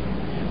moment.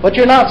 But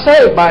you're not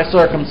saved by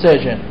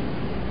circumcision.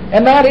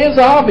 And that is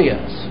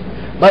obvious.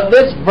 But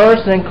this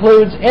verse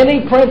includes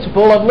any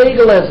principle of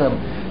legalism.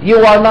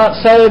 You are not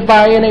saved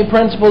by any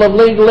principle of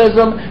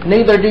legalism,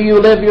 neither do you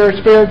live your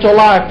spiritual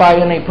life by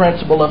any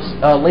principle of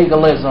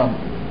legalism.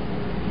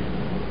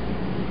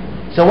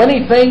 So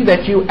anything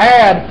that you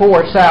add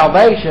for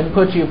salvation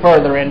puts you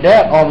further in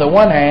debt on the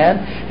one hand,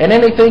 and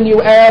anything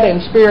you add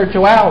in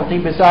spirituality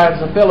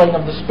besides the filling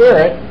of the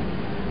Spirit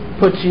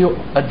puts you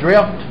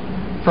adrift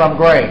from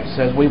grace,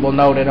 as we will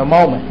note in a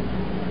moment.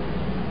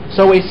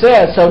 So he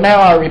says, so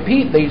now I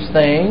repeat these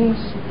things,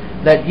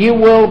 that you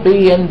will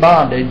be in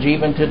bondage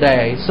even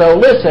today. So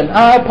listen,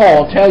 I,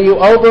 Paul, tell you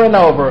over and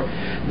over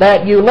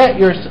that if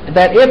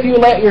you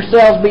let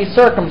yourselves be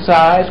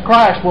circumcised,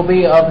 Christ will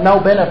be of no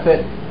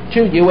benefit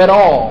to you at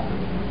all.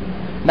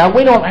 Now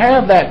we don't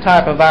have that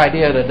type of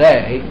idea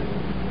today.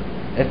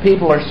 If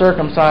people are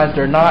circumcised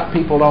or not,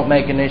 people don't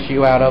make an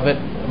issue out of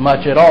it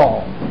much at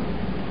all,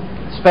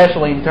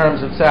 especially in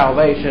terms of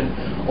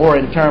salvation or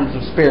in terms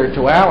of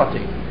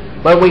spirituality.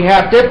 But we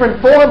have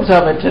different forms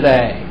of it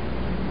today.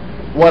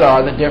 What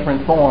are the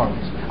different forms?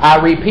 I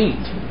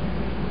repeat.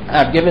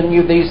 I've given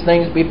you these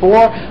things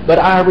before, but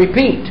I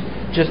repeat,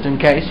 just in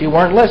case you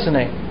weren't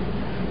listening.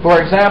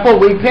 For example,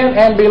 repent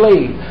and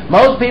believe.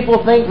 Most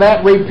people think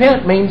that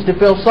repent means to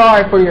feel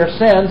sorry for your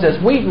sins.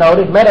 As we've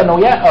noted,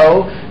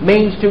 metanoeo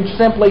means to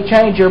simply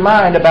change your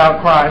mind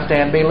about Christ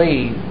and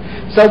believe.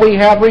 So we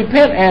have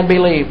repent and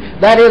believe.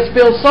 That is,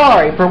 feel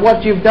sorry for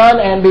what you've done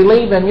and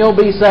believe and you'll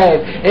be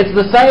saved. It's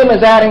the same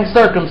as adding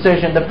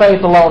circumcision to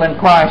faith alone and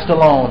Christ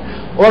alone.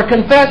 Or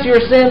confess your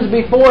sins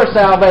before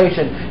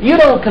salvation. You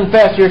don't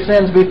confess your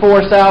sins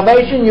before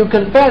salvation. You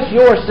confess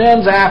your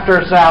sins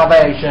after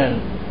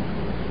salvation.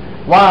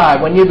 Why?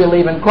 When you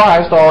believe in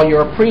Christ, all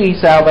your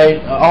pre-salvation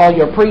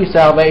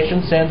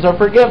sins are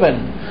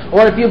forgiven.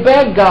 Or if you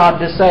beg God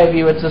to save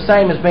you, it's the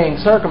same as being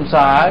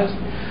circumcised.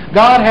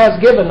 God has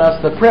given us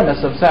the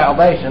premise of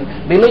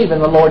salvation. Believe in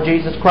the Lord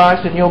Jesus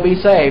Christ and you'll be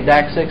saved.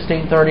 Acts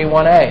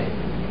 16:31a.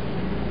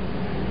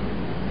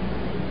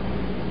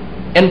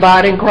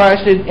 Inviting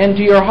Christ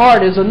into your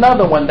heart is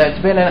another one that's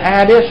been an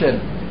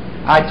addition.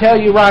 I tell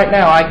you right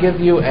now, I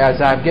give you,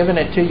 as I've given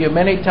it to you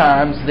many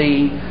times,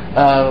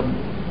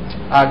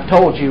 I've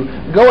told you,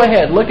 go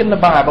ahead, look in the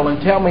Bible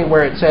and tell me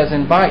where it says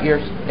invite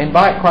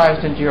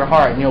Christ into your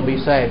heart and you'll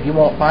be saved. You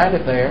won't find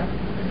it there.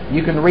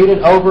 You can read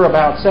it over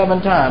about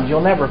 7 times.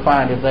 You'll never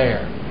find it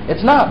there.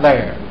 It's not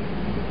there.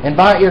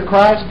 Invite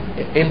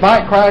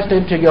Christ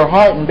into your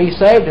heart and be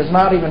saved is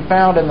not even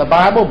found in the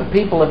Bible, but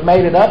people have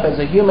made it up as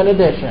a human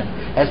addition,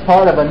 as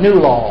part of a new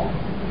law,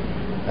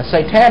 a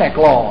satanic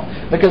law,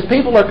 because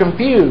people are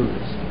confused.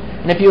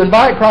 And if you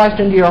invite Christ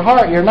into your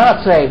heart, you're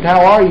not saved.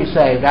 How are you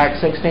saved?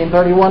 Acts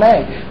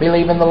 16:31a.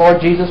 Believe in the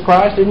Lord Jesus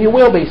Christ and you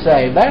will be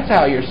saved. That's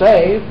how you're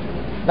saved.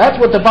 That's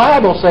what the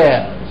Bible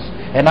says.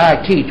 And I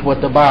teach what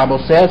the Bible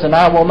says, and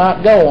I will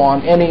not go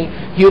on any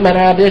human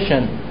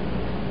addition.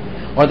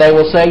 Or they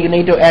will say you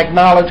need to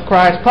acknowledge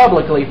Christ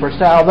publicly for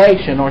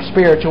salvation or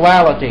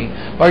spirituality.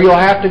 Or you'll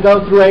have to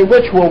go through a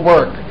ritual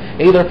work,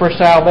 either for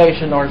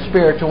salvation or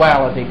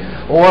spirituality.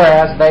 Or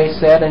as they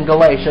said in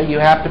Galatia, you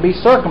have to be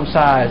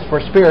circumcised for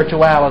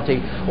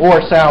spirituality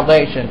or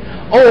salvation.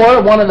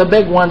 Or one of the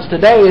big ones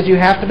today is you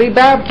have to be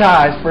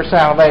baptized for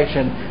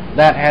salvation.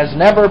 That has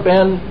never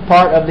been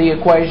part of the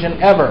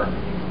equation ever.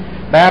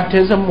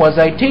 Baptism was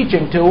a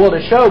teaching tool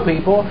to show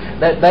people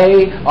that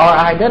they are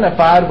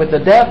identified with the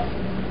death.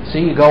 See,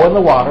 you go in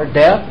the water,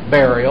 death,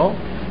 burial,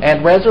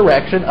 and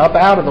resurrection up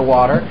out of the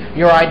water.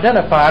 You're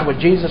identified with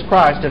Jesus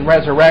Christ in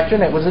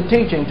resurrection. It was a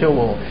teaching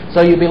tool.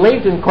 So you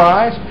believed in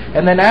Christ,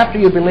 and then after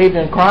you believed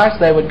in Christ,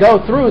 they would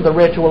go through the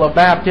ritual of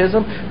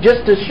baptism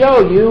just to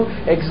show you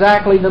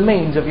exactly the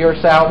means of your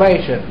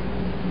salvation.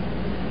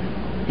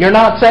 You're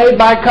not saved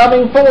by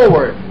coming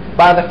forward.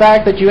 By the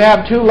fact that you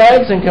have two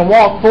legs and can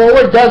walk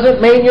forward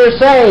doesn't mean you're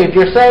saved.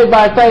 You're saved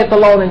by faith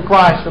alone in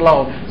Christ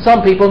alone.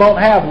 Some people don't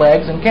have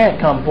legs and can't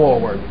come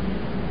forward.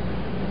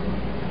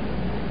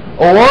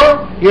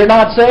 Or you're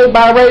not saved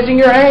by raising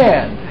your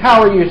hand.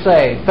 How are you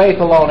saved? Faith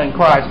alone in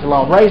Christ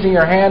alone. Raising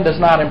your hand does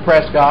not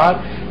impress God.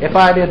 If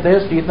I did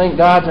this, do you think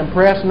God's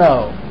impressed?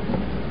 No.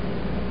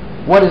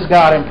 What is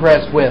God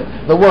impressed with?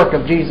 The work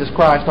of Jesus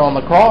Christ on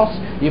the cross.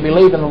 You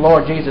believe in the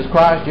Lord Jesus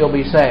Christ, you'll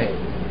be saved.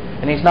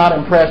 And He's not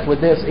impressed with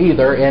this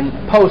either in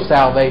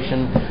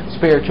post-salvation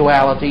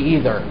spirituality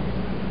either.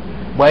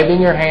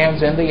 Waving your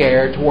hands in the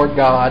air toward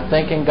God,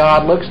 thinking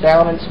God looks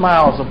down and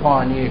smiles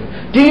upon you.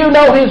 Do you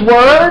know His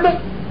Word?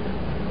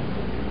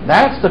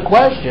 That's the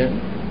question.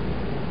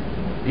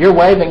 You're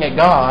waving at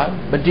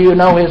God, but do you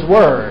know His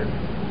Word?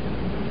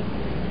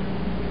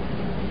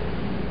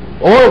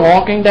 Or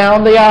walking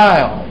down the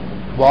aisle.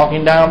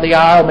 Walking down the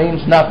aisle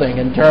means nothing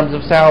in terms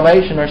of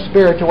salvation or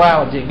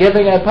spirituality.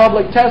 Giving a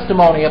public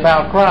testimony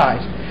about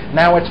Christ.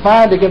 Now, it's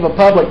fine to give a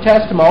public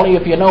testimony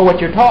if you know what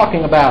you're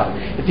talking about.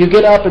 If you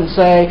get up and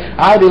say,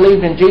 I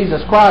believed in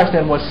Jesus Christ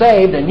and was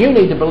saved, and you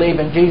need to believe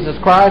in Jesus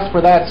Christ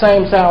for that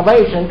same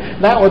salvation,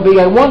 that would be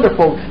a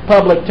wonderful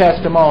public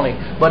testimony.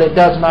 But it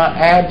does not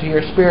add to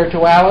your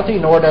spirituality,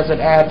 nor does it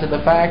add to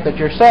the fact that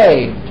you're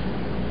saved.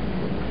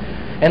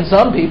 And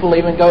some people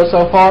even go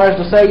so far as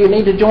to say you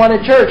need to join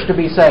a church to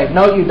be saved.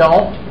 No, you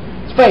don't.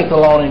 It's faith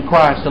alone in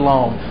Christ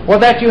alone. Or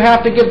that you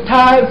have to give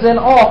tithes and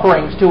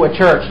offerings to a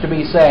church to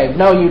be saved.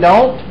 No, you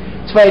don't.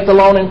 It's faith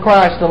alone in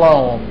Christ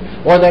alone.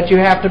 Or that you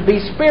have to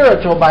be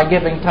spiritual by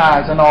giving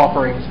tithes and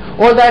offerings.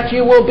 Or that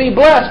you will be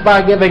blessed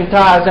by giving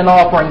tithes and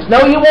offerings.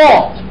 No, you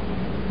won't.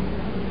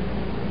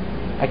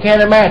 I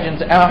can't imagine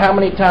how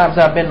many times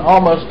I've been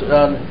almost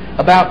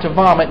about to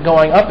vomit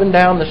going up and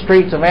down the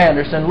streets of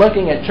Anderson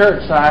looking at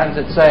church signs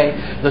that say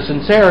the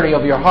sincerity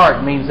of your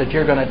heart means that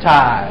you're going to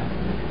tithe.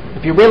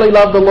 If you really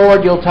love the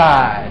Lord, you'll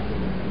tithe.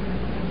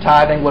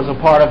 Tithing was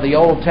a part of the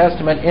Old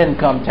Testament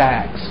income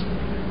tax.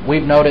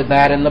 We've noted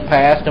that in the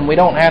past, and we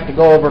don't have to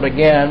go over it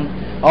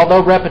again,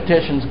 although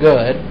repetition's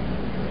good.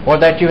 Or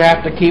that you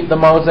have to keep the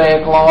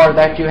Mosaic Law, or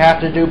that you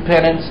have to do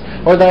penance,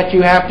 or that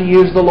you have to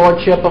use the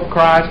Lordship of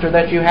Christ, or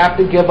that you have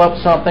to give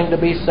up something to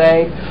be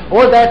saved,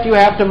 or that you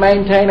have to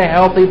maintain a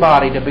healthy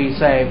body to be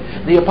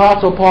saved. The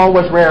Apostle Paul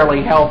was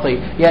rarely healthy,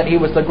 yet he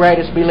was the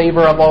greatest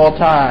believer of all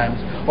times.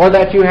 Or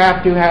that you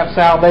have to have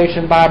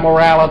salvation by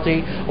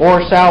morality, or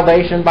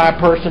salvation by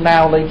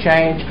personality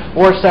change,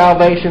 or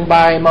salvation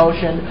by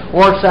emotion,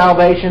 or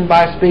salvation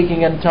by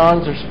speaking in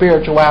tongues, or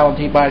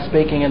spirituality by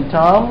speaking in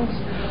tongues,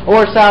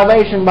 or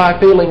salvation by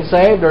feeling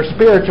saved, or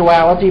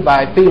spirituality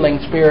by feeling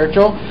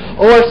spiritual,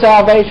 or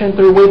salvation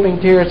through weeping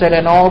tears at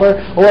an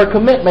altar, or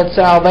commitment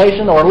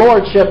salvation, or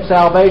lordship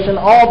salvation.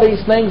 All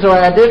these things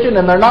are addition,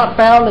 and they're not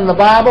found in the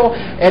Bible,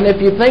 and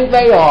if you think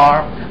they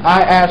are,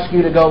 I ask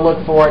you to go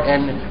look for it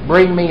and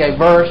bring me a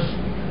verse,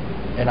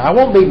 and I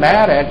won't be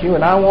mad at you,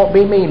 and I won't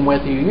be mean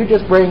with you. You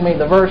just bring me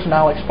the verse, and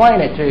I'll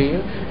explain it to you,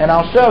 and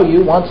I'll show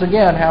you once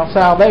again how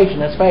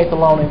salvation is faith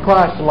alone in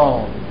Christ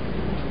alone.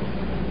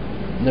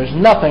 There's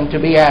nothing to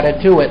be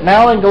added to it.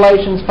 Now in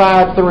Galatians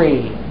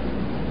 5:3.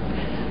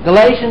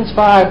 Galatians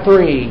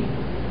 5:3.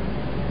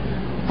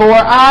 For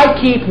I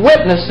keep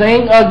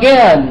witnessing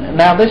again.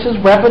 Now this is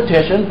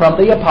repetition from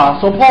the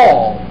Apostle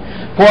Paul.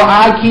 For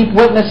I keep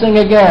witnessing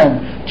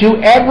again to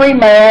every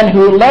man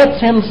who lets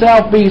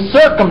himself be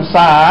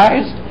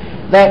circumcised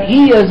that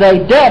he is a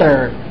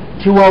debtor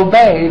to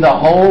obey the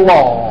whole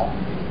law.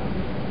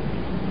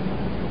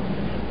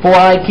 For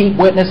I keep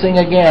witnessing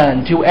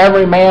again to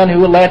every man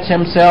who lets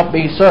himself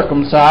be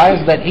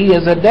circumcised that he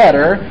is a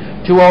debtor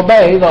to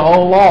obey the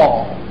whole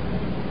law.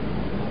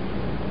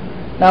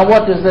 Now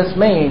what does this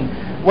mean?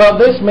 Well,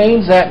 this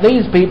means that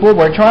these people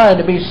were trying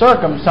to be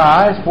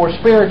circumcised for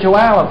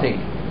spirituality.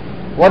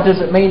 What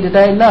does it mean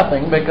today?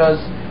 Nothing, because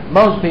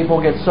most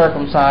people get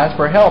circumcised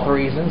for health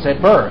reasons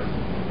at birth.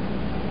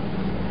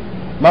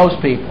 Most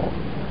people.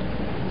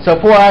 So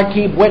for I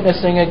keep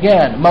witnessing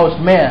again, most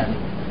men.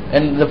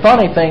 And the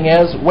funny thing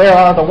is, where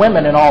are the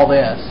women in all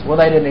this? Well,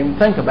 they didn't even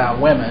think about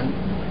women.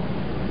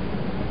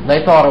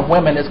 They thought of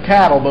women as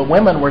cattle, but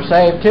women were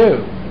saved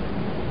too.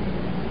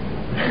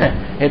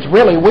 It's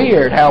really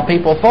weird how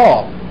people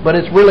thought, but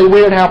it's really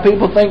weird how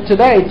people think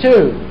today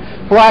too.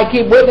 For I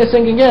keep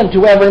witnessing again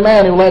to every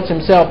man who lets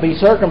himself be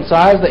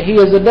circumcised that he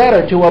is a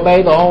debtor to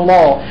obey the whole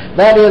law.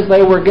 That is,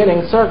 they were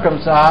getting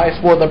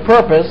circumcised for the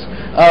purpose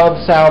of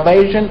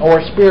salvation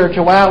or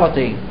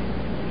spirituality.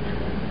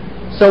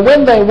 So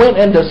when they went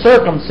into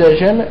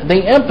circumcision,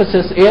 the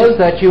emphasis is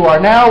that you are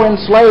now in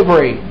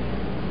slavery.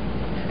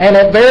 And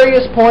at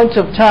various points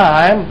of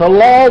time, the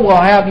law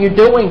will have you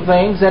doing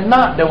things and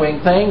not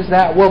doing things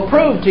that will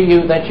prove to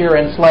you that you're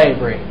in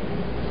slavery.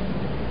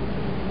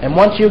 And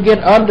once you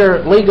get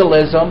under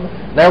legalism,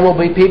 there will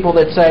be people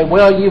that say,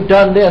 well, you've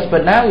done this,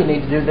 but now you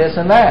need to do this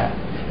and that.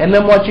 And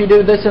then once you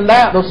do this and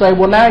that, they'll say,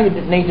 well, now you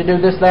need to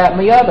do this, that, and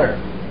the other.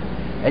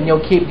 And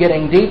you'll keep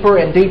getting deeper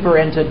and deeper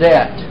into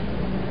debt,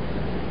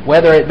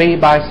 whether it be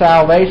by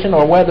salvation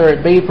or whether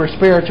it be for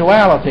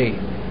spirituality.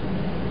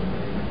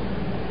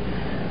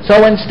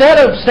 So instead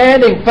of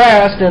standing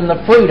fast in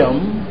the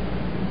freedom,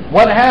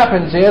 what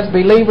happens is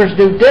believers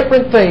do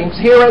different things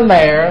here and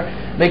there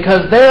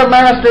because their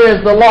master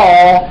is the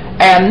law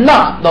and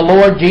not the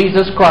Lord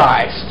Jesus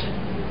Christ.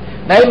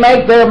 They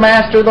make their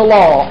master the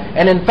law.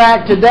 And in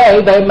fact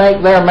today they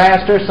make their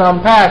master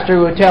some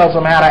pastor who tells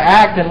them how to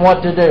act and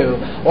what to do.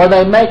 Or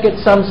they make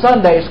it some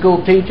Sunday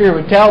school teacher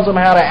who tells them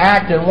how to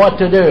act and what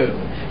to do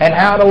and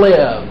how to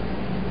live.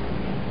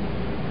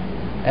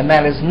 And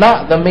that is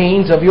not the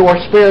means of your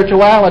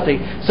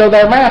spirituality. So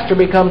their master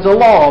becomes a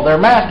law, their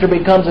master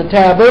becomes a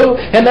taboo,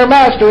 and their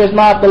master is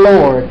not the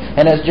Lord.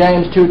 And as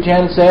James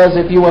 2:10 says,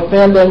 if you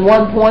offend in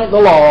one point the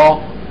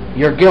law,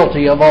 you're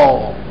guilty of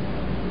all.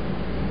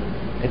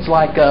 It's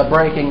like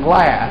breaking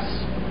glass.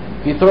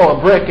 If you throw a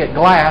brick at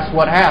glass,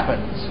 what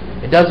happens?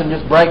 It doesn't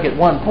just break at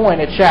one point,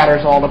 it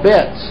shatters all to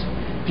bits.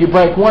 If you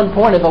break one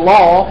point of the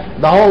law,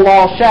 the whole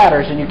law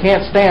shatters and you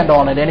can't stand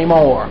on it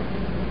anymore.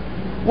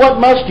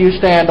 What must you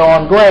stand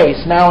on? Grace.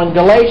 Now in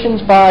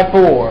Galatians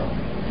 5:4,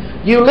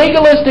 you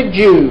legalistic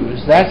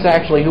Jews, that's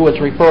actually who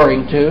it's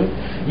referring to,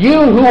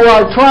 you who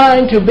are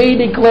trying to be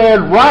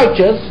declared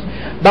righteous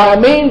by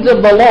means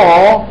of the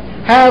law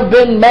have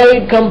been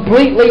made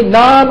completely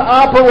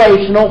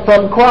non-operational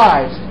from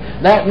Christ.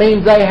 That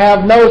means they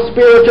have no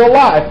spiritual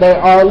life. They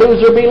are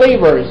loser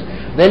believers.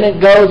 Then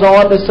it goes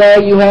on to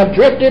say you have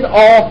drifted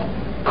off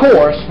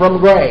course from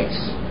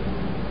grace.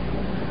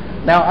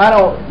 Now I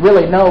don't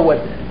really know what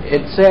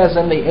it says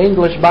in the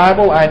English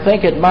Bible. I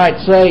think it might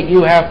say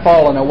you have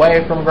fallen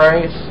away from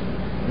grace.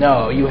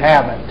 No, you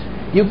haven't.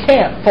 You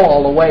can't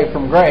fall away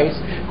from grace.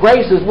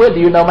 Grace is with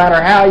you no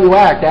matter how you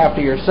act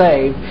after you're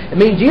saved. It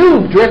means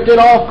you've drifted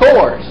off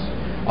course.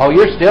 Oh,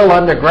 you're still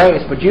under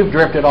grace, but you've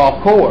drifted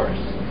off course.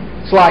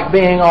 It's like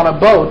being on a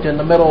boat in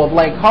the middle of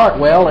Lake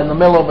Hartwell in the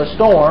middle of a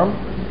storm,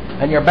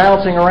 and you're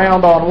bouncing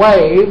around on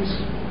waves,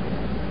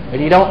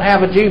 and you don't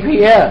have a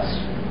GPS,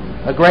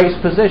 a grace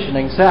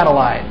positioning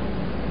satellite.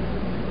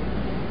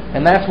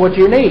 And that's what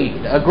you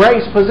need, a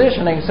grace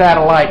positioning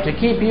satellite to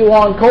keep you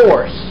on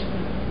course.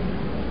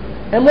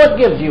 And what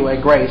gives you a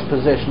grace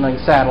positioning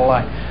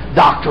satellite?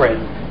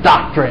 Doctrine,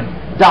 doctrine,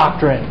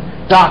 doctrine.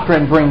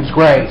 Doctrine brings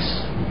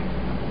grace.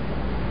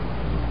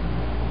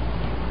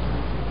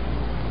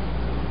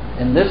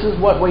 And this is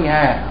what we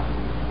have.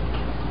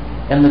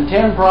 And the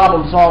 10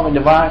 problem-solving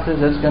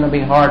devices, it's going to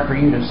be hard for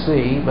you to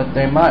see, but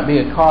there might be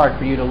a card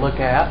for you to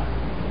look at.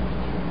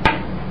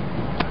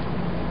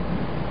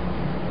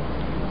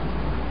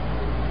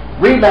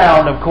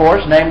 Rebound, of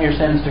course, name your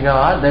sins to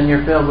God. Then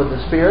you're filled with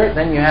the Spirit.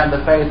 Then you have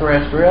the faith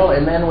rest drill.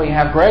 And then we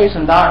have grace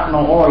and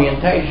doctrinal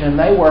orientation.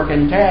 They work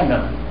in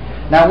tandem.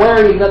 Now, where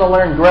are you going to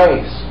learn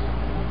grace?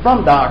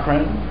 From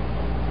doctrine.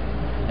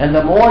 And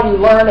the more you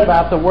learn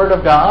about the Word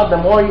of God,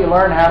 the more you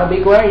learn how to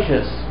be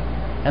gracious.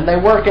 And they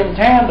work in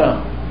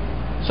tandem.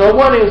 So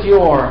what is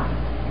your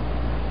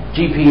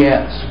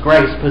GPS,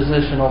 grace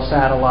positional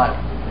satellite?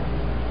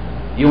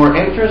 Your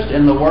interest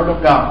in the Word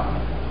of God.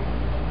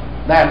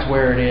 That's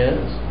where it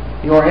is.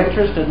 Your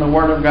interest in the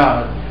Word of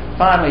God.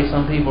 Finally,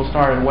 some people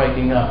started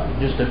waking up.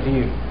 Just a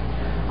few.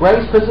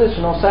 Grace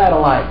positional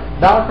satellite.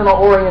 Doctrinal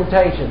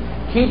orientation.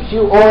 Keeps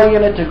you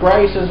oriented to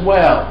grace as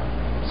well.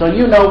 So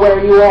you know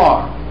where you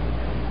are.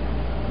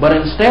 But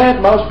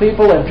instead, most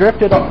people have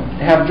drifted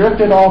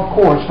off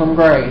course from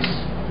grace.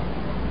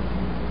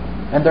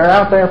 And they're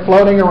out there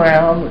floating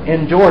around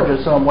in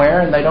Georgia somewhere,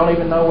 and they don't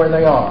even know where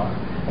they are.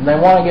 And they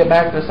want to get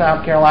back to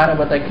South Carolina,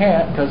 but they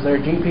can't because their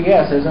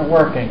GPS isn't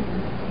working.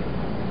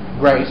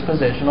 Grace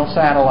positional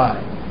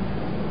satellite.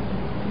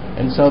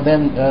 And so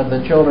then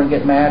the children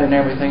get mad and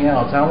everything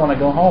else. I want to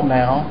go home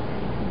now.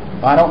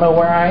 I don't know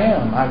where I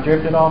am. I've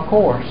drifted off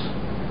course.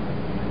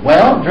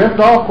 Well,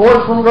 drift off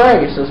course from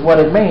grace is what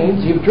it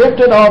means. You've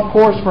drifted off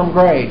course from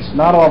grace.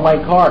 Not on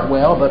Lake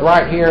Hartwell, but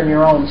right here in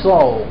your own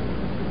soul.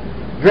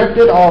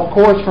 Drifted off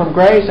course from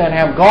grace and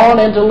have gone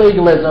into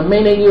legalism,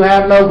 meaning you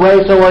have no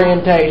grace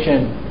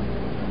orientation.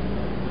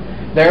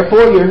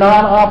 Therefore, you're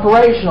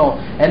non-operational,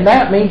 and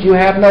that means you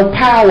have no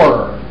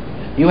power.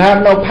 You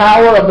have no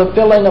power of the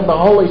filling of the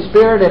Holy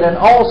Spirit, and it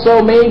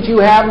also means you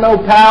have no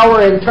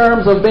power in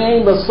terms of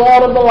being the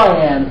salt of the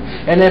land.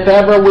 And if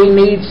ever we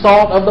need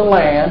salt of the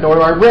land, or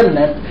a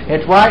remnant,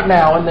 it's right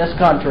now in this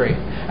country.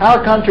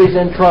 Our country's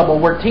in trouble.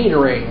 We're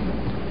teetering.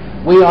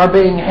 We are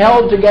being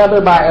held together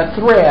by a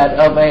thread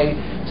of a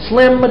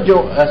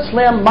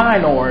slim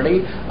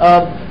minority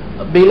of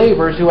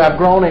believers who have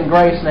grown in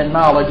grace and in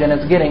knowledge, and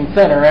it's getting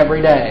thinner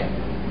every day.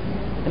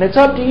 And it's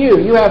up to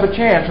you. You have a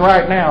chance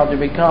right now to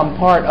become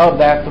part of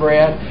that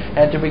thread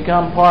and to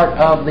become part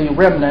of the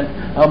remnant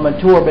of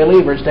mature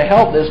believers to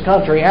help this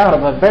country out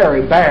of a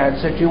very bad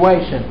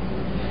situation.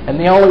 And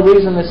the only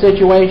reason the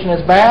situation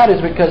is bad is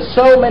because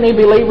so many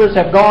believers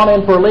have gone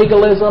in for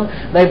legalism,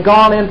 they've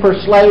gone in for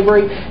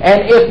slavery,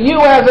 and if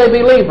you as a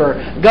believer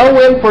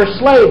go in for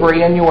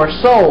slavery in your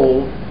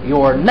soul,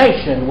 your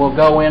nation will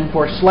go in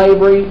for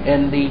slavery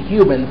in the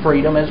human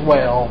freedom as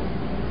well.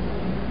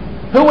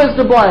 Who is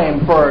to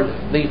blame for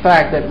the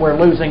fact that we're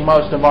losing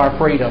most of our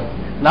freedom?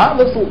 Not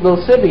the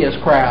lascivious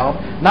crowd,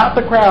 not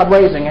the crowd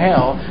raising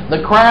hell,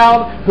 the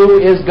crowd who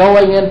is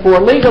going in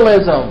for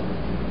legalism.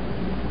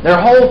 Their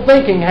whole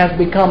thinking has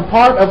become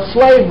part of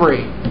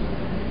slavery.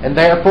 And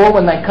therefore,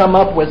 when they come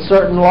up with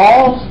certain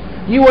laws,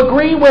 you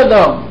agree with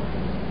them.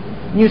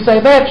 You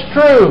say, that's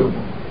true.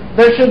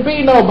 There should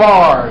be no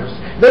bars.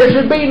 There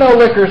should be no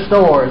liquor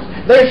stores.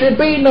 There should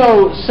be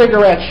no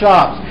cigarette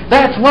shops.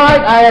 That's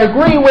right, I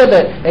agree with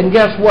it. And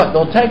guess what?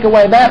 They'll take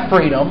away that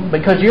freedom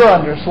because you're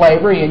under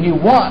slavery and you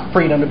want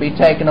freedom to be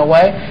taken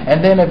away.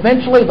 And then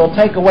eventually they'll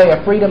take away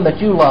a freedom that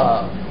you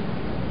love.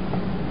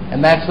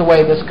 And that's the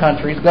way this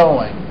country's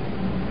going.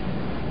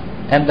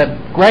 And the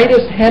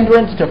greatest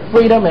hindrance to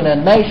freedom in a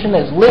nation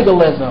is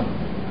legalism.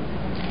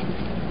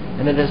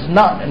 And it is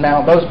not. And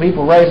now those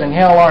people raising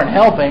hell aren't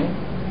helping,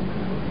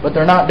 but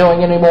they're not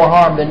doing any more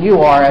harm than you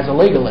are as a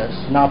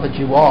legalist. Not that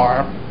you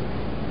are.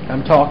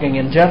 I'm talking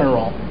in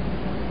general.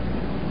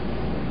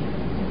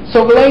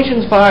 So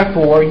Galatians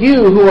 5:4,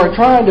 you who are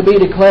trying to be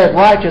declared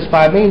righteous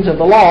by means of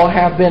the law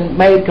have been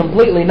made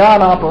completely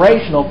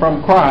non-operational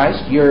from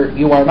Christ.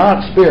 You are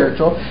not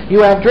spiritual.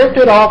 You have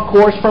drifted off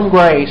course from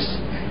grace.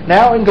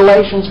 Now in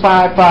Galatians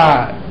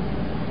 5:5.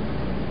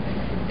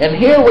 And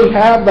here we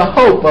have the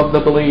hope of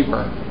the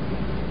believer,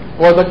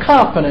 or the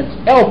confidence,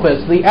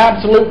 elpis, the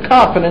absolute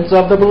confidence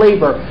of the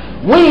believer.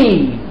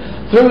 We,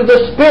 through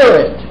the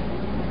Spirit,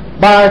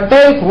 by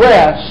faith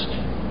rest,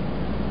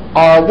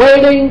 are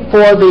waiting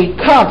for the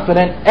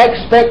confident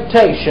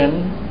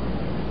expectation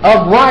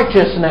of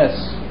righteousness.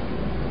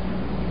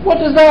 What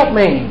does that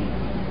mean?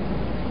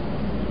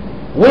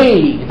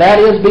 We, that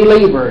is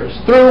believers,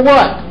 through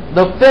what?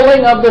 The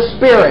filling of the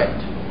Spirit.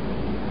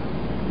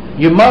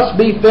 You must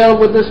be filled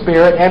with the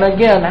Spirit. And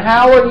again,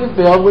 how are you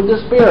filled with the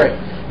Spirit?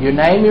 You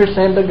name your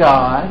sin to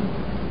God,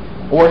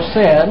 or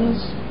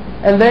sins,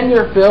 and then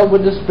you're filled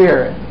with the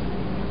Spirit.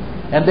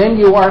 And then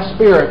you are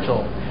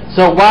spiritual.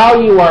 So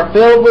while you are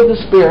filled with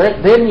the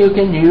Spirit, then you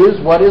can use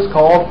what is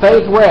called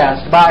faith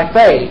rest by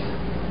faith.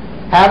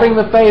 Having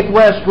the faith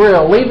rest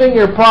drill, leaving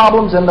your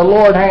problems in the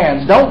Lord's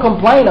hands. Don't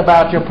complain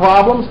about your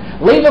problems.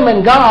 Leave them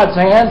in God's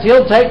hands.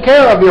 He'll take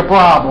care of your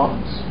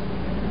problems.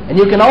 And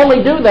you can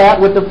only do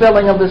that with the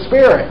filling of the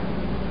Spirit.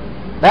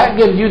 That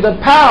gives you the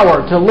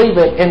power to leave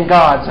it in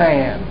God's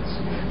hands.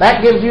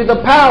 That gives you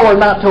the power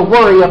not to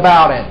worry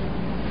about it.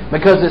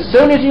 Because as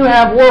soon as you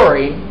have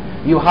worry,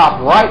 you hop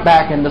right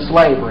back into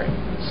slavery.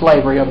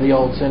 Slavery of the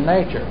old sin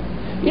nature.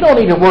 You don't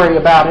need to worry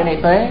about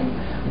anything.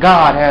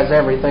 God has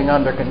everything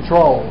under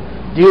control.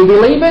 Do you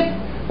believe it?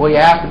 Well, you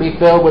have to be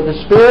filled with the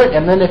Spirit,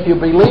 and then if you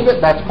believe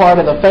it, that's part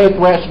of the faith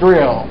rest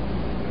drill.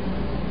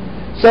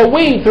 So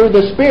we, through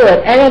the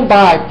Spirit and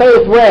by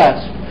faith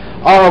rest,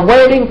 are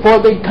waiting for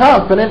the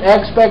confident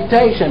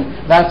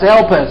expectation. That's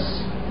elpis.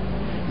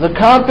 The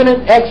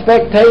confident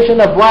expectation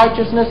of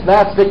righteousness,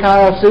 that's the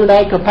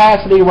kaiosune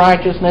capacity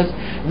righteousness.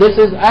 This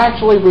is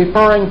actually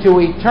referring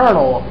to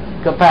eternal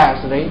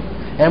capacity,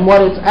 and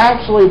what it's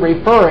actually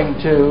referring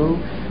to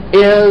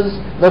is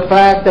the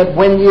fact that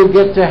when you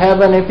get to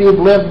heaven, if you've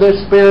lived this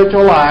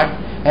spiritual life,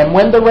 and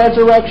when the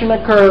resurrection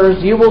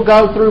occurs, you will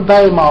go through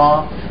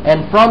Bema,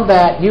 and from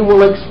that you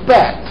will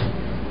expect,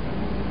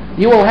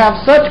 you will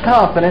have such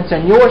confidence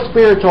in your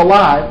spiritual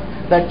life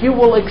that you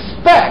will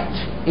expect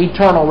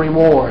eternal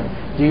reward.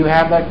 Do you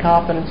have that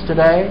confidence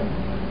today?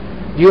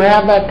 Do you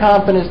have that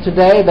confidence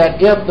today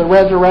that if the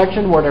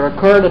resurrection were to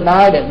occur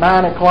tonight at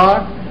 9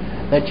 o'clock,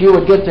 that you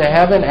would get to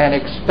heaven and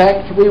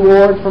expect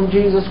reward from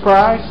Jesus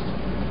Christ?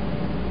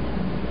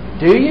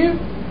 Do you?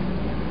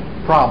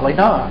 Probably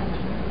not.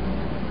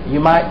 You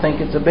might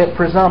think it's a bit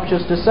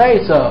presumptuous to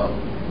say so.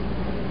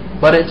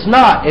 But it's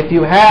not if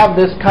you have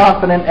this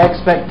confident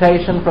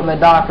expectation from the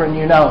doctrine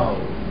you know.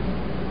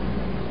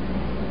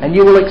 And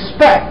you will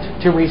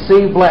expect to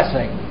receive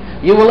blessing.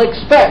 You will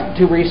expect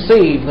to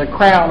receive the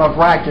crown of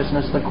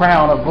righteousness, the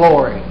crown of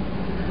glory.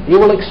 You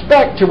will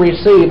expect to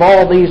receive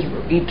all these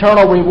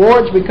eternal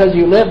rewards because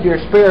you lived your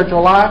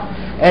spiritual life,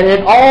 and it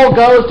all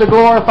goes to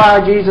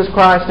glorify Jesus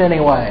Christ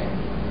anyway.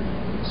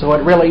 So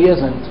it really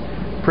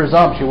isn't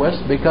presumptuous,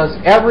 because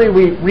every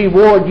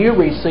reward you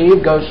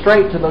receive goes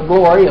straight to the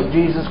glory of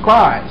Jesus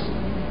Christ.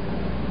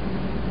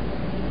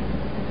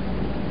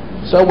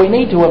 So we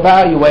need to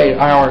evaluate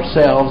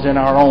ourselves in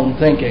our own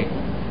thinking.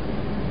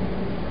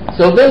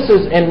 So this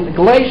is in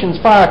Galatians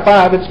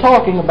 5:5. It's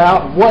talking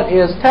about what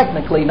is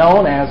technically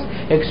known as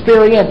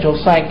experiential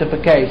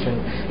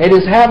sanctification. It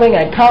is having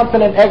a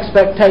confident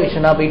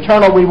expectation of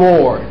eternal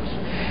rewards.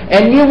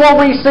 And you will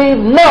receive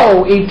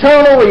no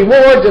eternal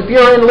rewards if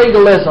you're in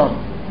legalism.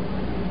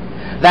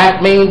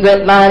 That means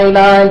that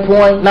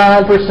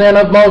 99.9%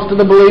 of most of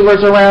the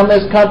believers around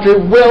this country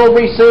will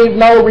receive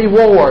no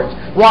rewards.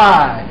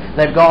 Why?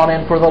 They've gone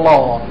in for the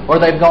law, or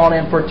they've gone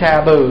in for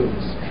taboos.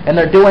 And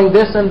they're doing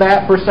this and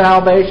that for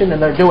salvation, and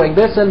they're doing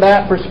this and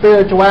that for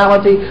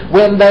spirituality,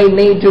 when they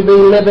need to be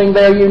living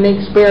their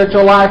unique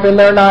spiritual life, and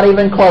they're not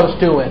even close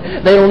to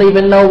it. They don't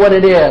even know what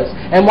it is.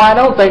 And why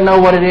don't they know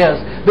what it is?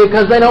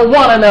 Because they don't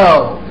want to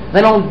know.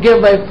 They don't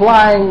give a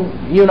flying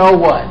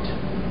you-know-what.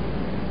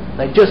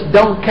 They just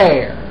don't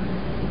care.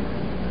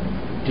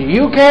 Do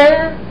you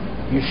care?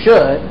 You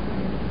should.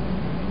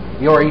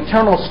 Your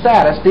eternal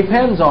status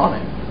depends on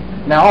it.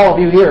 Now, all of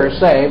you here are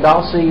saved.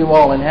 I'll see you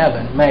all in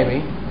heaven,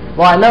 maybe.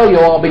 Well, I know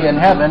you'll all be in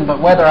heaven,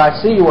 but whether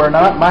I see you or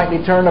not might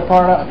depend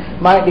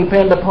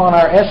upon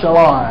our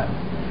echelon.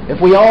 If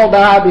we all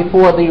die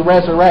before the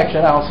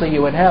resurrection, I'll see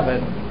you in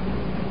heaven.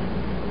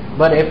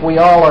 But if we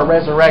all are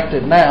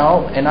resurrected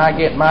now, and I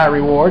get my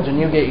rewards and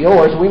you get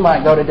yours, we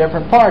might go to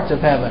different parts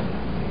of heaven.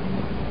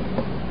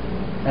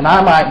 And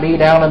I might be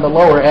down in the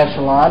lower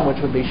echelon,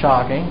 which would be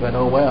shocking, but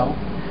oh well.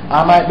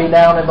 I might be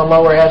down in the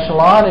lower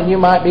echelon, and you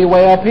might be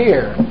way up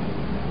here.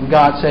 And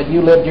God said,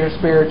 you lived your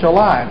spiritual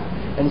life.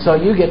 And so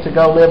you get to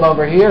go live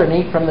over here and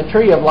eat from the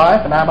tree of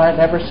life, and I might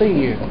never see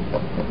you.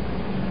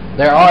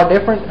 There are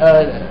different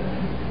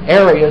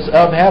areas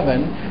of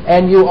heaven,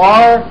 and you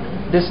are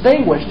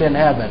distinguished in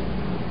heaven.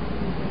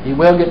 You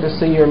will get to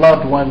see your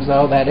loved ones,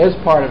 though. That is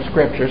part of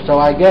Scripture. So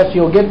I guess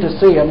you'll get to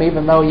see them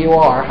even though you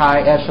are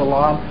high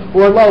echelon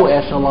or low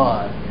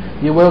echelon.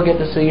 You will get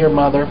to see your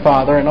mother,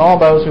 father, and all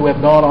those who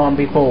have gone on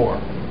before.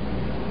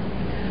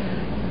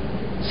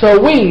 So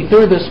we,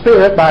 through the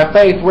Spirit, by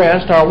faith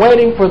rest, are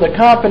waiting for the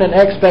confident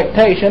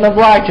expectation of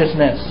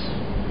righteousness.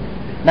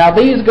 Now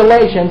these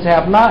Galatians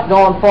have not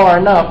gone far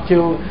enough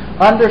to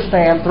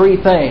understand three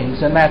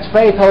things, and that's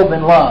faith, hope,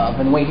 and love.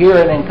 And we hear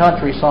it in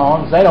country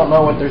songs. They don't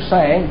know what they're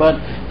saying, but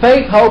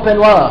faith, hope, and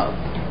love.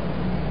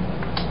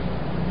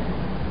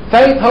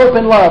 Faith, hope,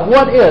 and love.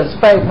 What is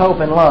faith, hope,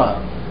 and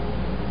love?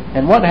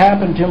 And what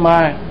happened to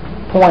my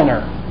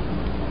pointer?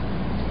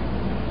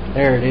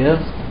 There it is.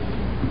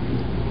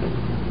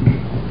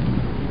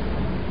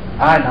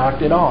 I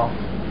knocked it off.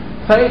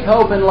 Faith,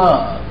 hope, and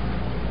love.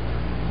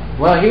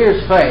 Well,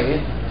 here's faith.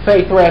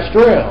 Faith rests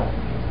real.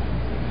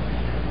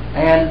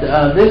 And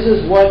this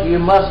is what you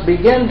must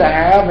begin to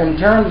have in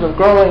terms of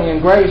growing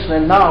in grace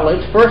and in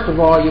knowledge. First of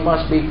all, you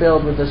must be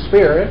filled with the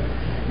Spirit.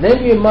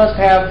 Then you must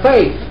have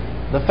faith.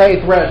 The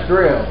faith rests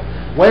real.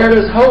 Where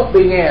does hope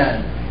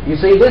begin? You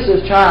see, this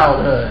is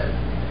childhood.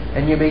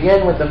 And you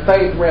begin with the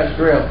faith rest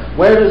real.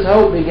 Where does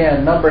hope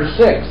begin? Number 6,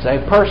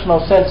 a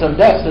personal sense of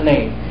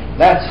destiny.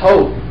 That's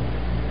hope.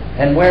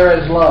 And where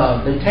is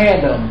love? The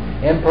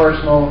tandem,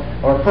 impersonal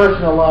or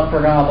personal love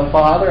for God the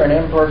Father and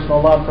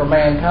impersonal love for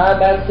mankind,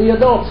 that's the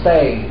adult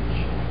stage.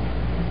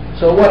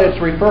 So what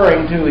it's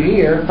referring to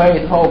here,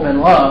 faith, hope,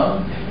 and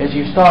love, is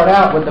you start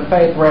out with the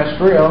faith rest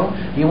real,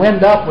 you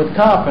end up with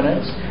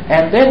confidence,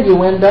 and then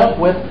you end up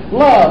with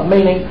love,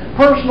 meaning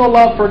personal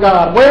love for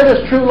God. Where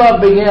does true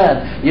love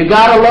begin? You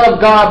got to love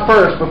God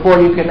first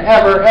before you can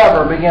ever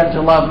begin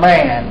to love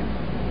man.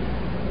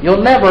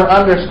 You'll never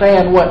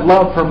understand what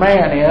love for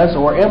man is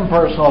or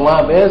impersonal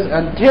love is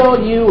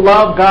until you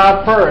love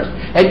God first.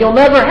 And you'll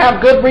never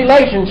have good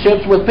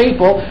relationships with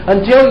people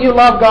until you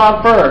love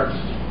God first.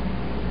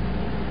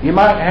 You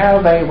might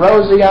have a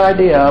rosy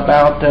idea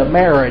about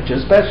marriage,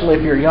 especially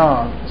if you're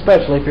young,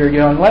 especially if you're a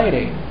young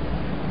lady.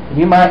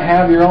 You might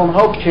have your own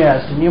hope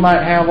chest, and you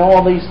might have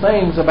all these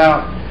things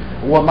about,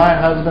 well, my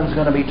husband's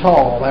going to be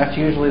tall. That's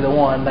usually the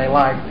one they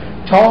like.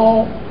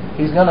 Tall,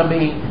 he's going to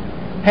be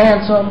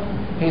handsome,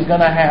 he's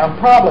going to have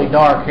probably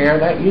dark hair.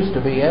 That used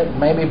to be it.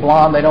 Maybe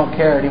blonde, they don't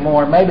care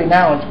anymore. Maybe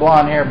now it's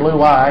blonde hair,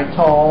 blue-eyed,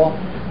 tall,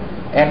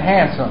 and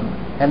handsome.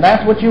 And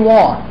that's what you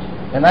want.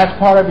 And that's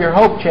part of your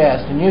hope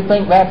chest. And you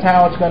think that's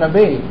how it's going to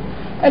be.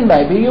 And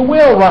maybe you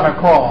will run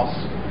across.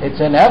 It's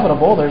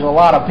inevitable. There's a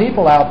lot of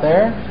people out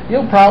there.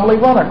 You'll probably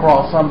run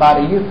across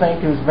somebody you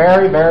think who's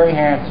very, very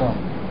handsome.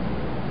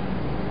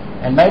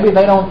 And maybe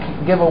they don't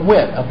give a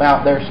whit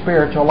about their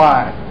spiritual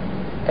life.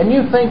 And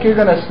you think you're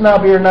going to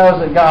snub your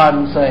nose at God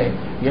and say,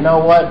 you know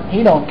what,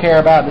 He don't care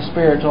about the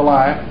spiritual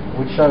life,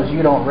 which shows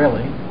you don't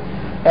really.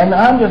 And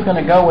I'm just going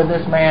to go with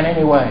this man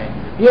anyway.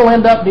 You'll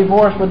end up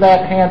divorced with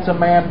that handsome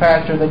man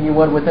faster than you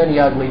would with any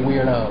ugly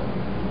weirdo.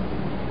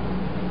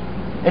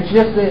 It's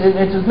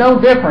just no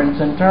difference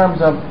in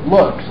terms of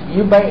looks.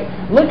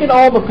 Look at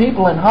all the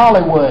people in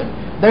Hollywood.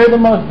 They're the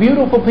most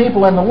beautiful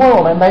people in the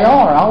world, and they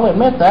are. I'll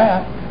admit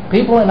that.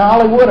 People in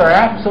Hollywood are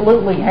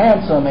absolutely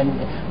handsome, and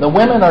the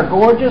women are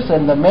gorgeous,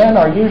 and the men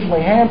are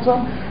usually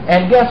handsome.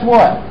 And guess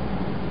what?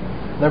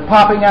 They're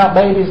popping out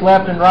babies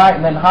left and right,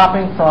 and then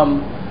hopping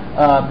from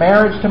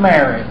marriage to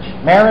marriage,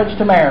 marriage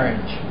to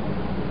marriage.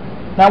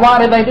 Now,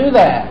 why do they do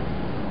that?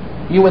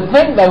 You would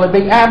think they would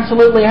be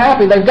absolutely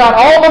happy. They've got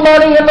all the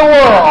money in the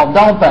world,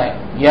 don't they?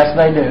 Yes,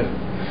 they do.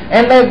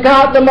 And they've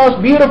got the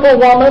most beautiful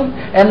woman,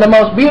 and the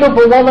most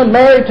beautiful woman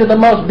married to the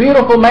most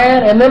beautiful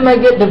man, and then they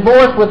get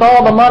divorced with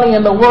all the money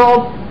in the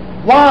world.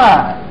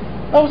 Why?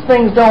 Those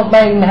things don't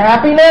mean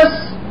happiness.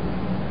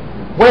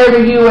 Where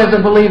do you as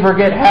a believer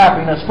get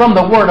happiness? From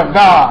the Word of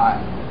God.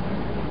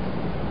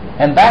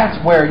 And that's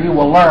where you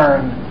will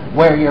learn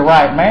where your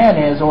right man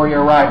is or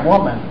your right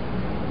woman.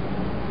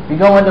 If you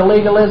go into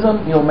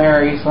legalism, you'll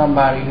marry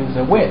somebody who's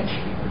a witch.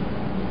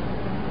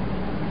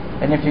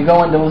 And if you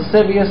go into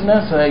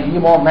lasciviousness,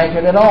 you won't make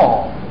it at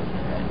all.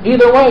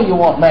 Either way, you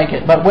won't make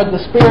it. But with the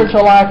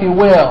spiritual life, you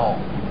will.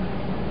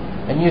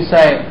 And you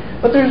say,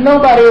 but there's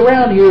nobody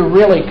around you who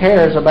really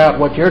cares about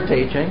what you're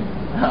teaching.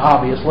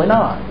 Obviously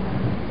not.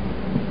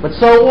 But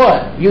so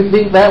what? You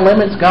think that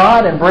limits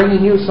God in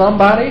bringing you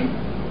somebody?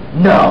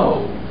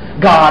 No.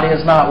 God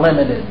is not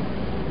limited.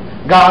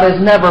 God is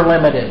never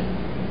limited.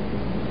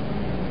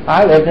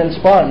 I lived in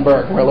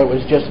Spartanburg, where it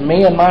was just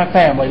me and my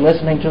family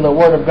listening to the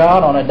Word of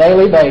God on a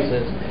daily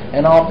basis.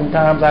 And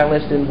oftentimes I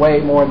listened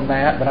way more than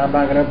that, but I'm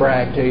not going to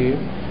brag to you.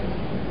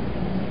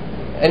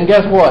 And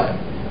guess what?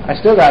 I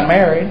still got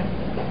married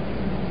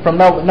from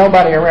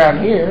nobody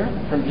around here,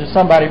 from just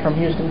somebody from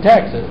Houston,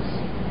 Texas.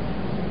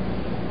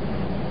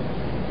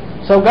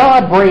 So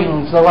God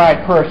brings the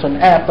right person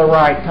at the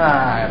right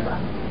time.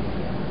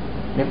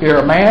 If you're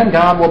a man,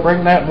 God will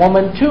bring that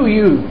woman to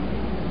you.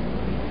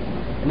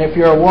 And if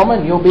you're a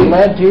woman, you'll be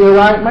led to your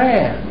right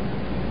man.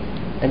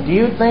 And do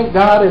you think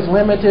God is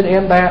limited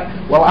in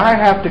that, well, I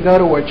have to go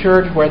to a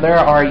church where there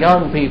are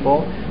young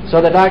people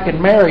so that I can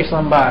marry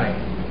somebody,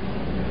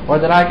 or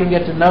that I can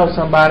get to know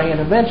somebody and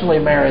eventually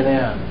marry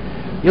them?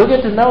 You'll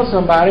get to know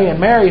somebody and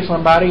marry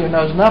somebody who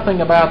knows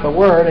nothing about the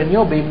Word, and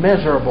you'll be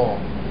miserable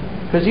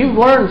because you've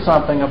learned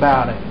something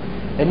about it.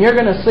 And you're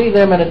going to see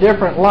them in a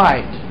different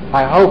light.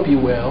 I hope you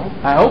will.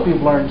 I hope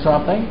you've learned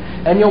something.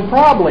 And you'll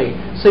probably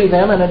see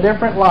them in a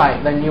different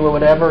light than you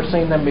would ever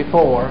seen them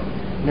before.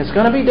 And it's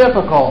going to be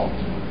difficult.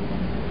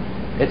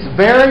 It's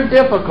very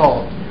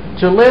difficult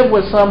to live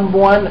with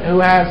someone who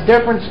has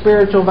different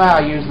spiritual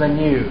values than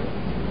you.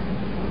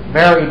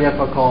 Very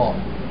difficult.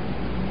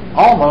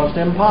 Almost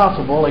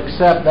impossible,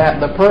 except that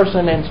the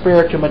person in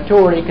spiritual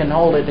maturity can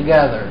hold it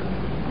together.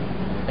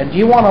 And do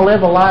you want to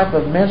live a life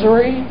of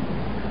misery?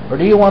 Or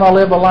do you want to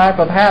live a life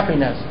of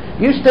happiness?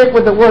 You stick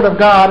with the Word of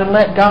God and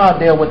let God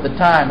deal with the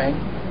timing.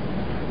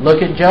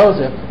 Look at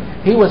Joseph.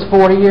 He was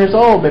 40 years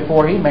old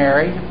before he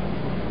married.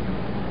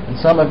 And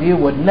some of you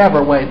would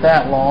never wait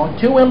that long.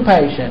 Too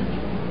impatient.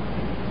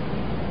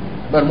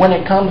 But when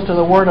it comes to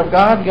the Word of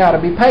God, you've got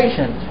to be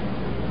patient.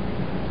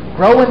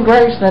 Grow in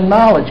grace and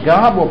knowledge.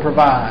 God will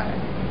provide.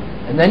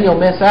 And then you'll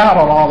miss out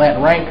on all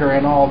that rancor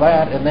and all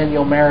that, and then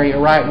you'll marry a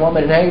right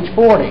woman at age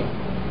 40.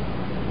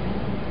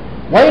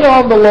 Wait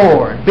on the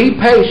Lord. Be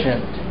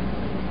patient.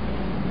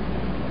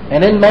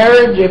 And in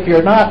marriage, if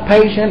you're not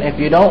patient, if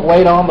you don't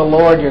wait on the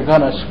Lord, you're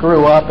going to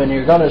screw up, and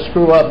you're going to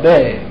screw up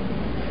big.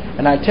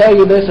 And I tell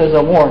you this as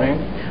a warning.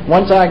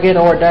 Once I get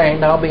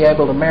ordained, I'll be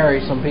able to marry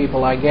some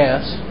people, I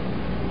guess.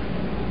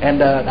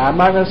 And I'm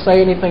not going to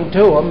say anything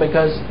to them,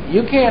 because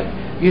you can't.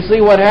 You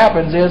see, what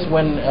happens is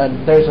when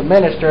there's a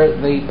minister,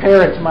 the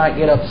parents might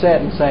get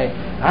upset and say,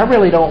 I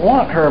really don't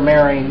want her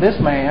marrying this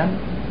man.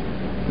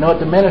 You know what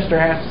the minister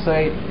has to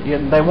say?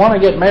 They want to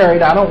get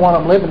married. I don't want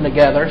them living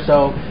together,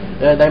 so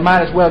they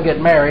might as well get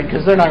married,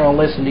 because they're not going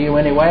to listen to you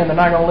anyway, and they're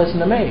not going to listen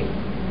to me.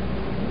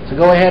 So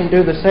go ahead and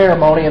do the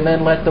ceremony and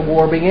then let the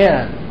war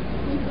begin.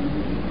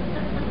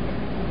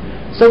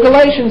 So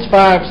Galatians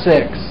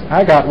 5:6.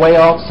 I got way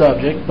off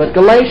subject, but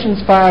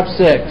Galatians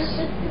 5:6.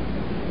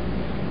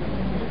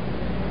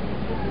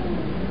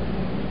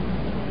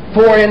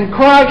 For in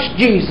Christ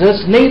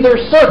Jesus neither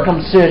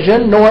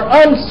circumcision nor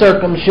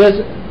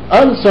uncircumcision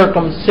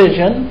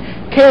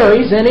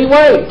carries any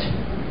weight.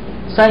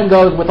 Same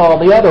goes with all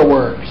the other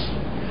works.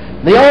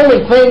 The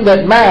only thing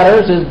that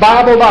matters is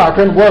Bible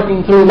doctrine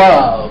working through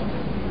love.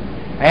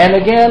 And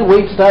again,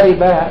 we've studied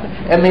that.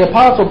 And the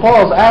Apostle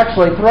Paul is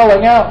actually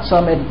throwing out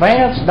some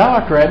advanced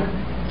doctrine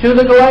to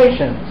the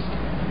Galatians,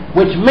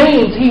 which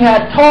means he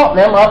had taught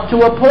them up to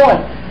a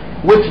point,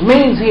 which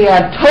means he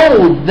had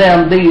told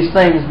them these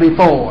things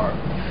before.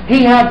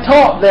 He had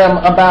taught them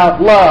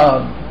about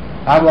love.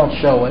 I won't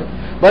show it.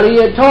 But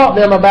he had taught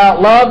them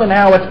about love and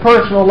how it's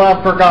personal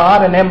love for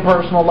God and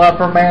impersonal love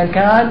for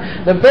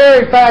mankind. The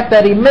very fact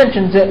that he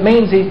mentions it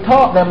means he's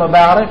taught them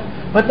about it.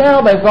 But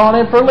now they've gone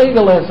in for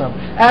legalism.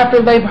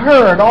 After they've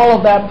heard all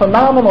of that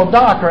phenomenal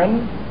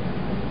doctrine,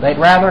 they'd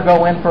rather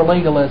go in for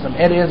legalism.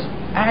 It is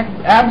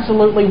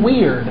absolutely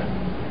weird.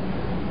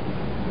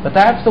 But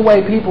that's the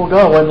way people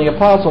go, and the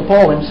Apostle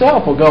Paul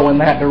himself will go in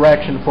that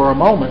direction for a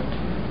moment.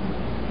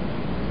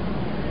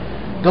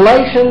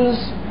 Galatians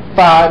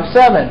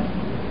 5:7.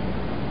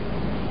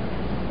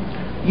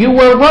 You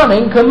were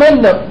running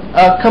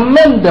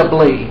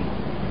commendably.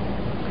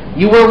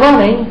 You were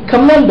running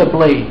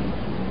commendably.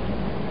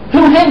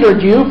 Who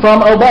hindered you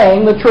from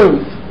obeying the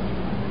truth?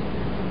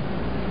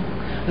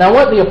 Now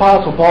what the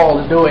Apostle Paul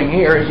is doing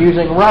here is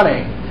using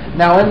running.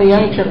 Now in the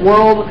ancient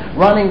world,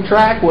 running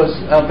track was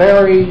a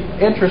very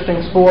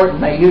interesting sport,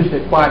 and they used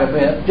it quite a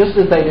bit, just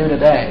as they do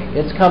today.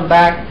 It's come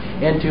back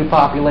into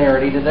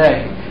popularity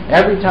today.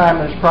 Every time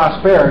there's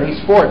prosperity,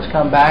 sports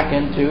come back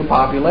into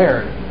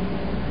popularity.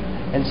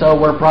 And so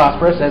we're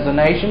prosperous as a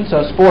nation,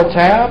 so sports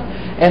have,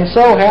 and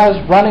so has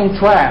running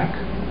track.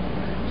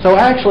 So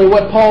actually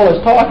what Paul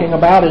is talking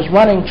about is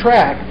running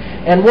track.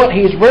 And what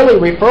he's really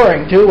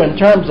referring to in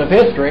terms of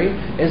history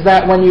is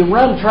that when you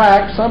run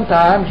track,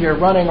 sometimes you're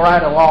running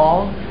right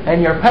along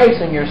and you're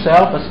pacing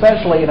yourself,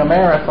 especially in a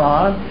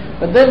marathon,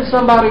 but then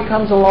somebody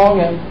comes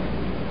along and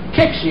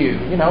kicks you,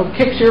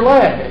 kicks your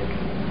leg.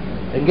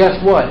 And guess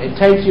what? It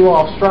takes you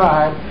off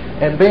stride,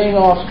 and being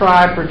off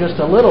stride for just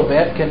a little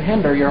bit can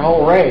hinder your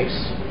whole race.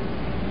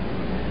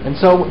 And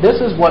so this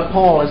is what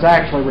Paul is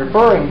actually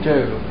referring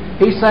to.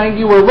 He's saying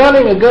you were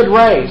running a good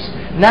race.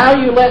 Now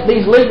you let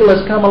these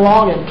legalists come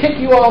along and kick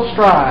you off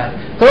stride,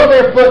 throw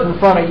their foot in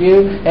front of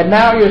you, and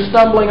now you're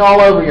stumbling all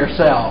over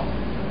yourself.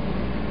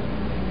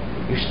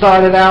 You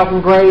started out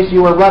in grace,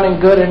 you were running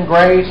good in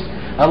grace.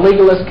 A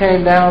legalist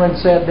came down and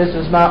said, this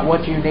is not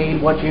what you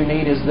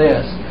need is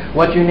this.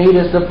 What you need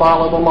is to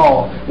follow the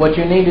law. What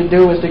you need to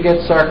do is to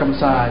get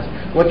circumcised.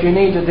 What you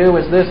need to do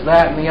is this,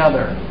 that, and the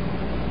other.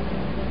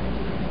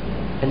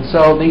 And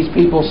so these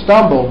people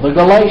stumbled. The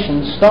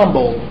Galatians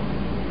stumbled.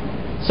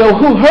 So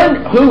who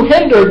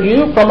hindered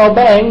you from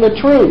obeying the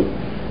truth?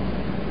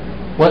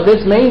 What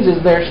this means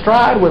is their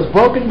stride was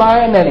broken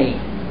by a many.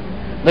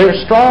 Their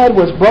stride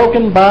was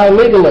broken by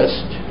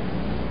legalists.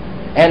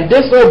 And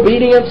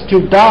disobedience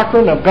to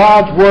doctrine of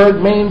God's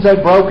Word means a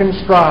broken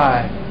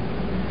stride.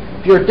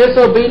 If you're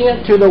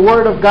disobedient to the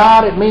Word of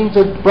God, it means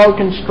a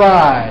broken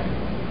stride.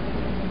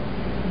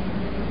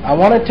 I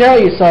want to tell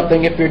you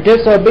something. If you're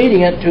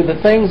disobedient to the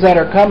things that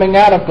are coming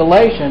out of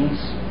Galatians,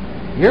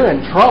 you're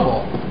in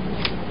trouble.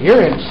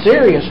 You're in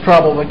serious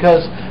trouble,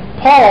 because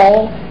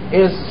Paul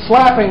is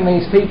slapping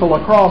these people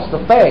across the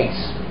face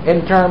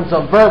in terms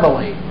of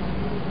verbally.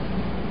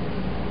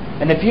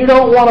 And if you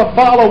don't want to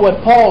follow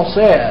what Paul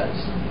says,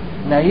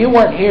 now you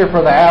weren't here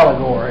for the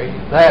allegory.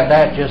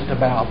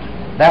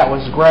 That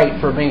was great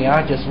for me.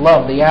 I just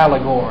love the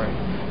allegory.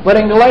 But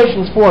in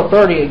Galatians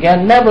 4:30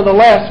 again,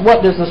 nevertheless,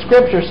 what does the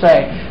Scripture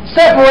say?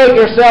 Separate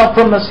yourself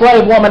from the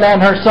slave woman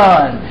and her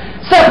son.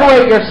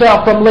 Separate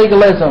yourself from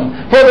legalism.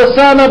 For the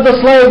son of the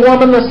slave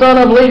woman, the son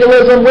of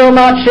legalism, will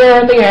not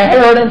share in the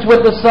inheritance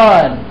with the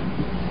son.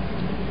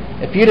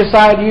 If you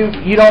decide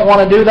you don't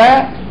want to do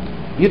that,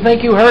 you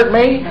think you hurt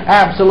me?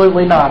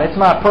 Absolutely not. It's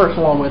not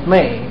personal with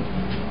me.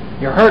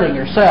 You're hurting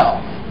yourself.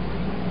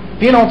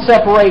 If you don't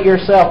separate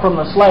yourself from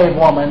the slave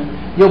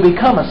woman, you'll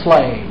become a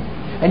slave.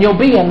 And you'll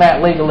be in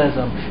that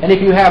legalism. And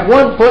if you have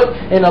one foot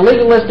in a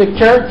legalistic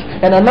church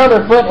and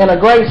another foot in a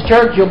grace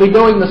church, you'll be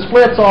doing the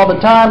splits all the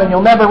time and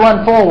you'll never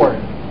run forward.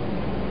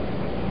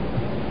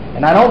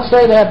 And I don't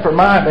say that for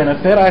my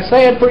benefit. I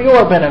say it for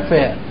your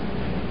benefit.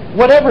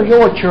 Whatever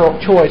your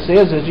choice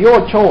is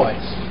your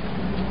choice.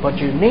 But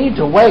you need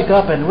to wake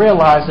up and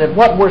realize that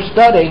what we're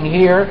studying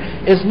here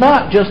is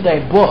not just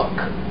a book.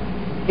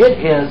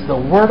 It is the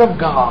Word of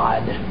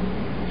God,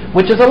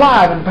 which is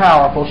alive and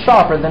powerful,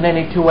 sharper than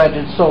any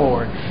two-edged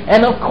sword.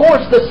 And of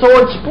course the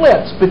sword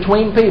splits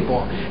between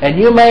people. And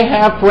you may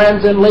have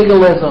friends in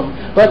legalism,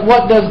 but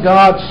what does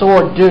God's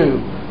sword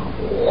do?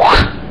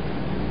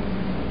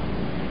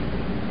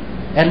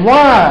 And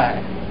why?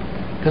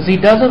 Because He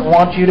doesn't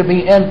want you to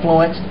be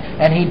influenced,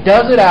 and He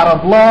does it out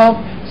of love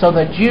so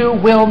that you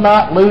will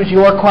not lose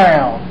your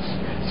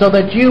crowns, so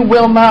that you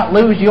will not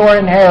lose your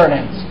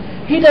inheritance.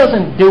 He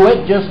doesn't do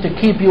it just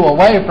to keep you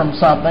away from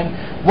something.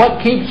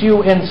 What keeps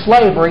you in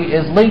slavery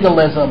is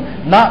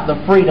legalism, not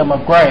the freedom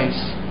of grace.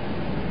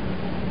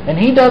 And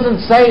He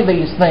doesn't say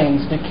these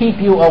things to keep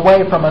you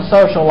away from a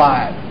social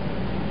life.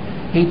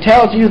 He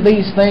tells you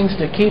these things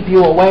to keep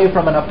you away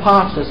from an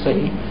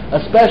apostasy,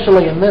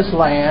 especially in this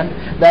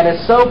land, that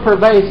is so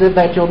pervasive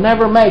that you'll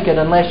never make it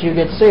unless you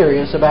get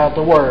serious about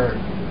the Word.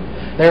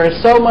 There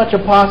is so much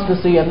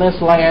apostasy in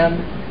this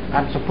land,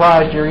 I'm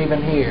surprised you're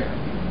even here.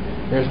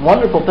 There's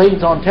wonderful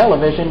things on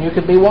television you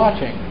could be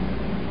watching.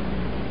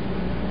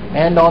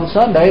 And on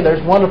Sunday,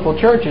 there's wonderful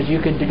churches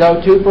you could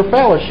go to for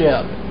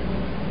fellowship.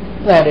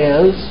 That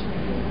is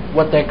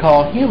what they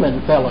call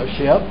human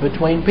fellowship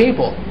between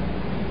people.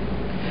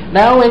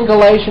 Now in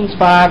Galatians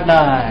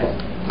 5:9.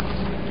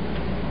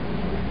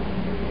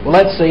 Well,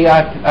 let's see,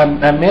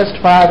 I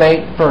missed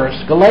 5:8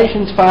 first.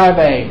 Galatians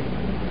 5:8.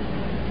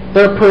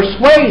 Their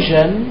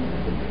persuasion,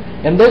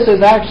 and this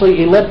is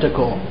actually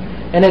elliptical,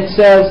 and it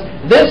says,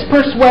 this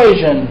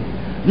persuasion,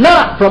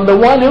 not from the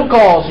one who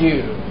calls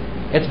you.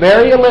 It's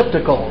very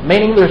elliptical,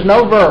 meaning there's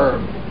no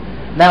verb.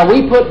 Now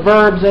we put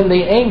verbs in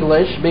the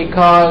English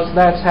because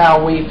that's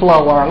how we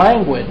flow our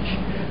language.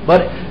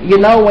 But you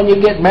know, when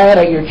you get mad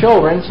at your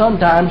children,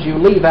 sometimes you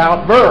leave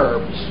out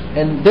verbs.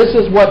 And this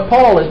is what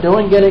Paul is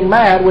doing, getting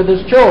mad with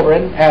his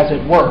children, as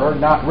it were,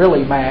 not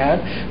really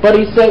mad. But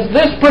he says,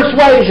 this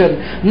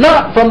persuasion,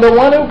 not from the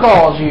one who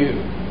calls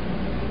you.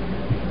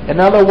 In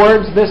other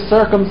words, this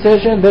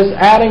circumcision, this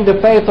adding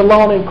to faith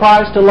alone in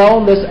Christ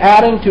alone, this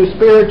adding to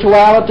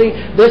spirituality,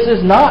 this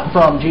is not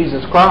from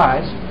Jesus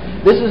Christ.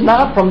 This is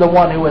not from the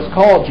one who has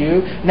called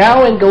you.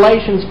 Now in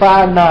Galatians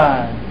 5:9,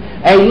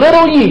 a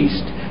little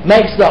yeast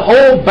makes the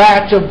whole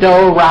batch of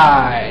dough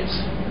rise.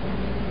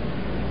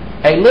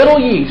 A little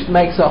yeast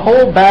makes a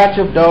whole batch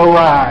of dough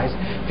rise.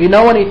 If you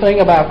know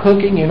anything about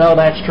cooking, you know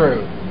that's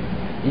true.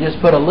 You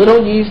just put a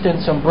little yeast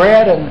in some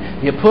bread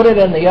and you put it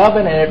in the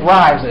oven and it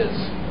rises.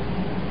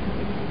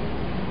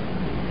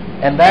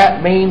 And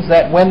that means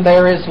that when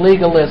there is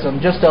legalism,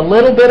 just a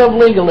little bit of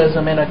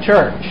legalism in a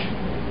church,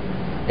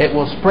 it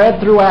will spread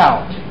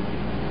throughout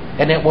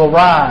and it will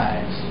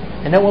rise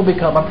and it will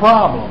become a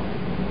problem.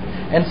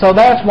 And so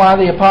that's why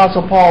the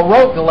Apostle Paul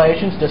wrote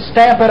Galatians, to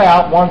stamp it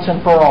out once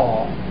and for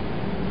all.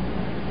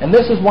 And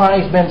this is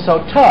why he's been so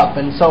tough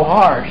and so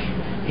harsh.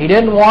 He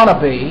didn't want to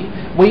be.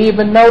 We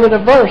even noted a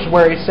verse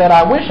where he said,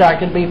 I wish I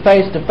could be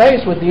face to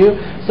face with you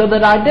so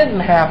that I didn't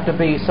have to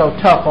be so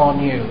tough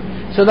on you,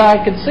 so that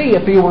I could see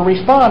if you were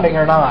responding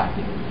or not.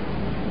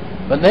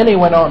 But then he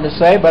went on to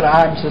say, but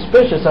I'm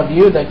suspicious of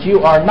you that you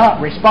are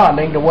not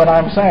responding to what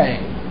I'm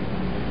saying.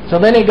 So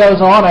then he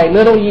goes on, a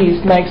little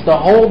yeast makes the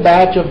whole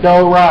batch of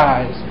dough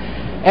rise.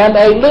 And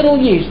a little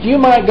yeast, you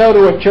might go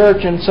to a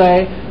church and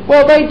say,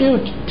 well, they do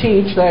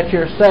teach that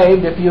you're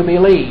saved if you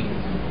believe.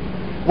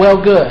 Well,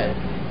 good.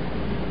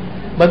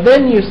 But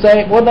then you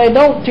say, well, they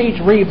don't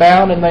teach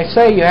rebound, and they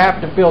say you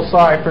have to feel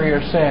sorry for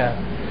your sin.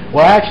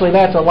 Well, actually,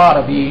 that's a lot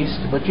of yeast,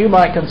 but you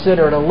might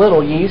consider it a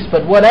little yeast,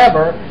 but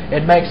whatever,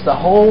 it makes the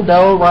whole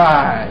dough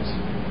rise.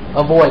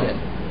 Avoid it.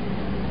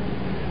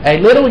 A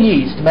little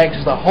yeast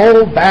makes the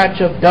whole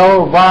batch of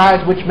dough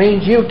rise, which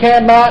means you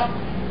cannot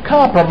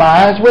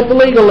compromise with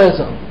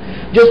legalism.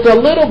 Just a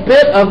little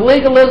bit of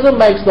legalism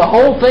makes the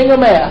whole thing a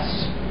mess.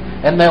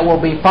 And there will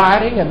be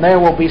fighting, and there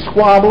will be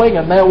squabbling,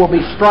 and there will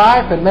be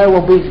strife, and there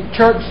will be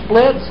church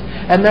splits,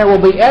 and there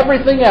will be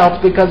everything else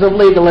because of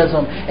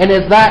legalism. And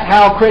is that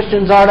how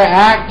Christians are to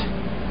act?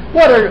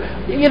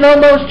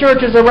 Most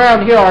churches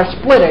around here are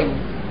splitting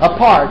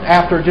apart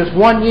after just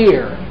 1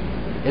 year.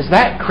 Is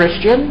that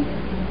Christian?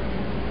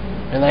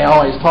 And they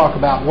always talk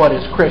about what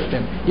is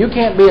Christian. You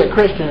can't be a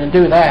Christian and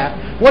do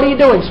that. What are you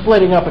doing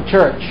splitting up a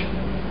church?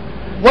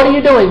 What are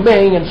you doing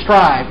being in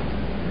strife?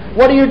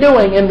 What are you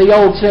doing in the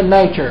old sin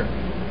nature?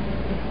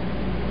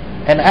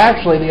 And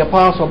actually, the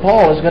Apostle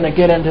Paul is going to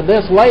get into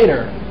this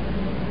later.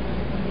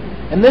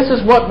 And this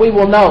is what we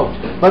will note.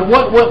 But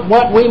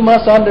what we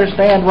must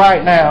understand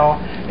right now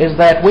is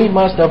that we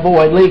must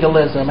avoid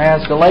legalism,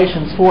 as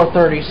Galatians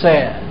 4:30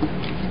 said.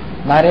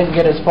 And I didn't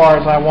get as far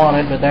as I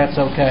wanted, but that's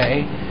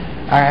okay.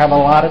 I have a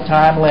lot of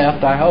time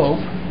left, I hope.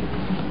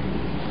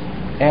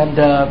 And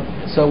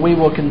so we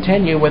will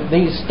continue with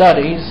these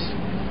studies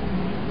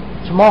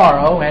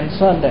tomorrow and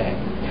Sunday.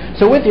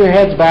 So with your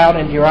heads bowed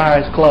and your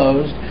eyes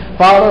closed,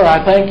 Father, I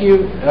thank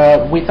you.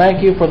 We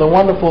thank you for the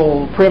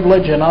wonderful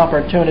privilege and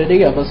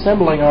opportunity of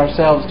assembling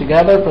ourselves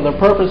together for the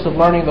purpose of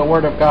learning the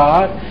Word of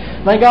God.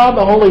 May God,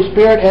 the Holy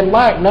Spirit,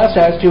 enlighten us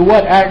as to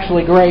what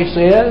actually grace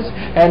is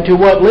and to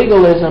what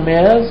legalism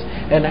is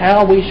and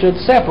how we should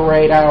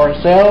separate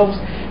ourselves,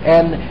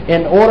 and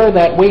in order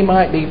that we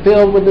might be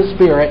filled with the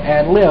Spirit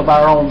and live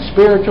our own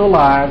spiritual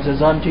lives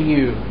as unto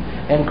you.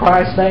 In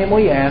Christ's name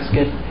we ask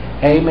it.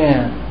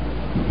 Amen.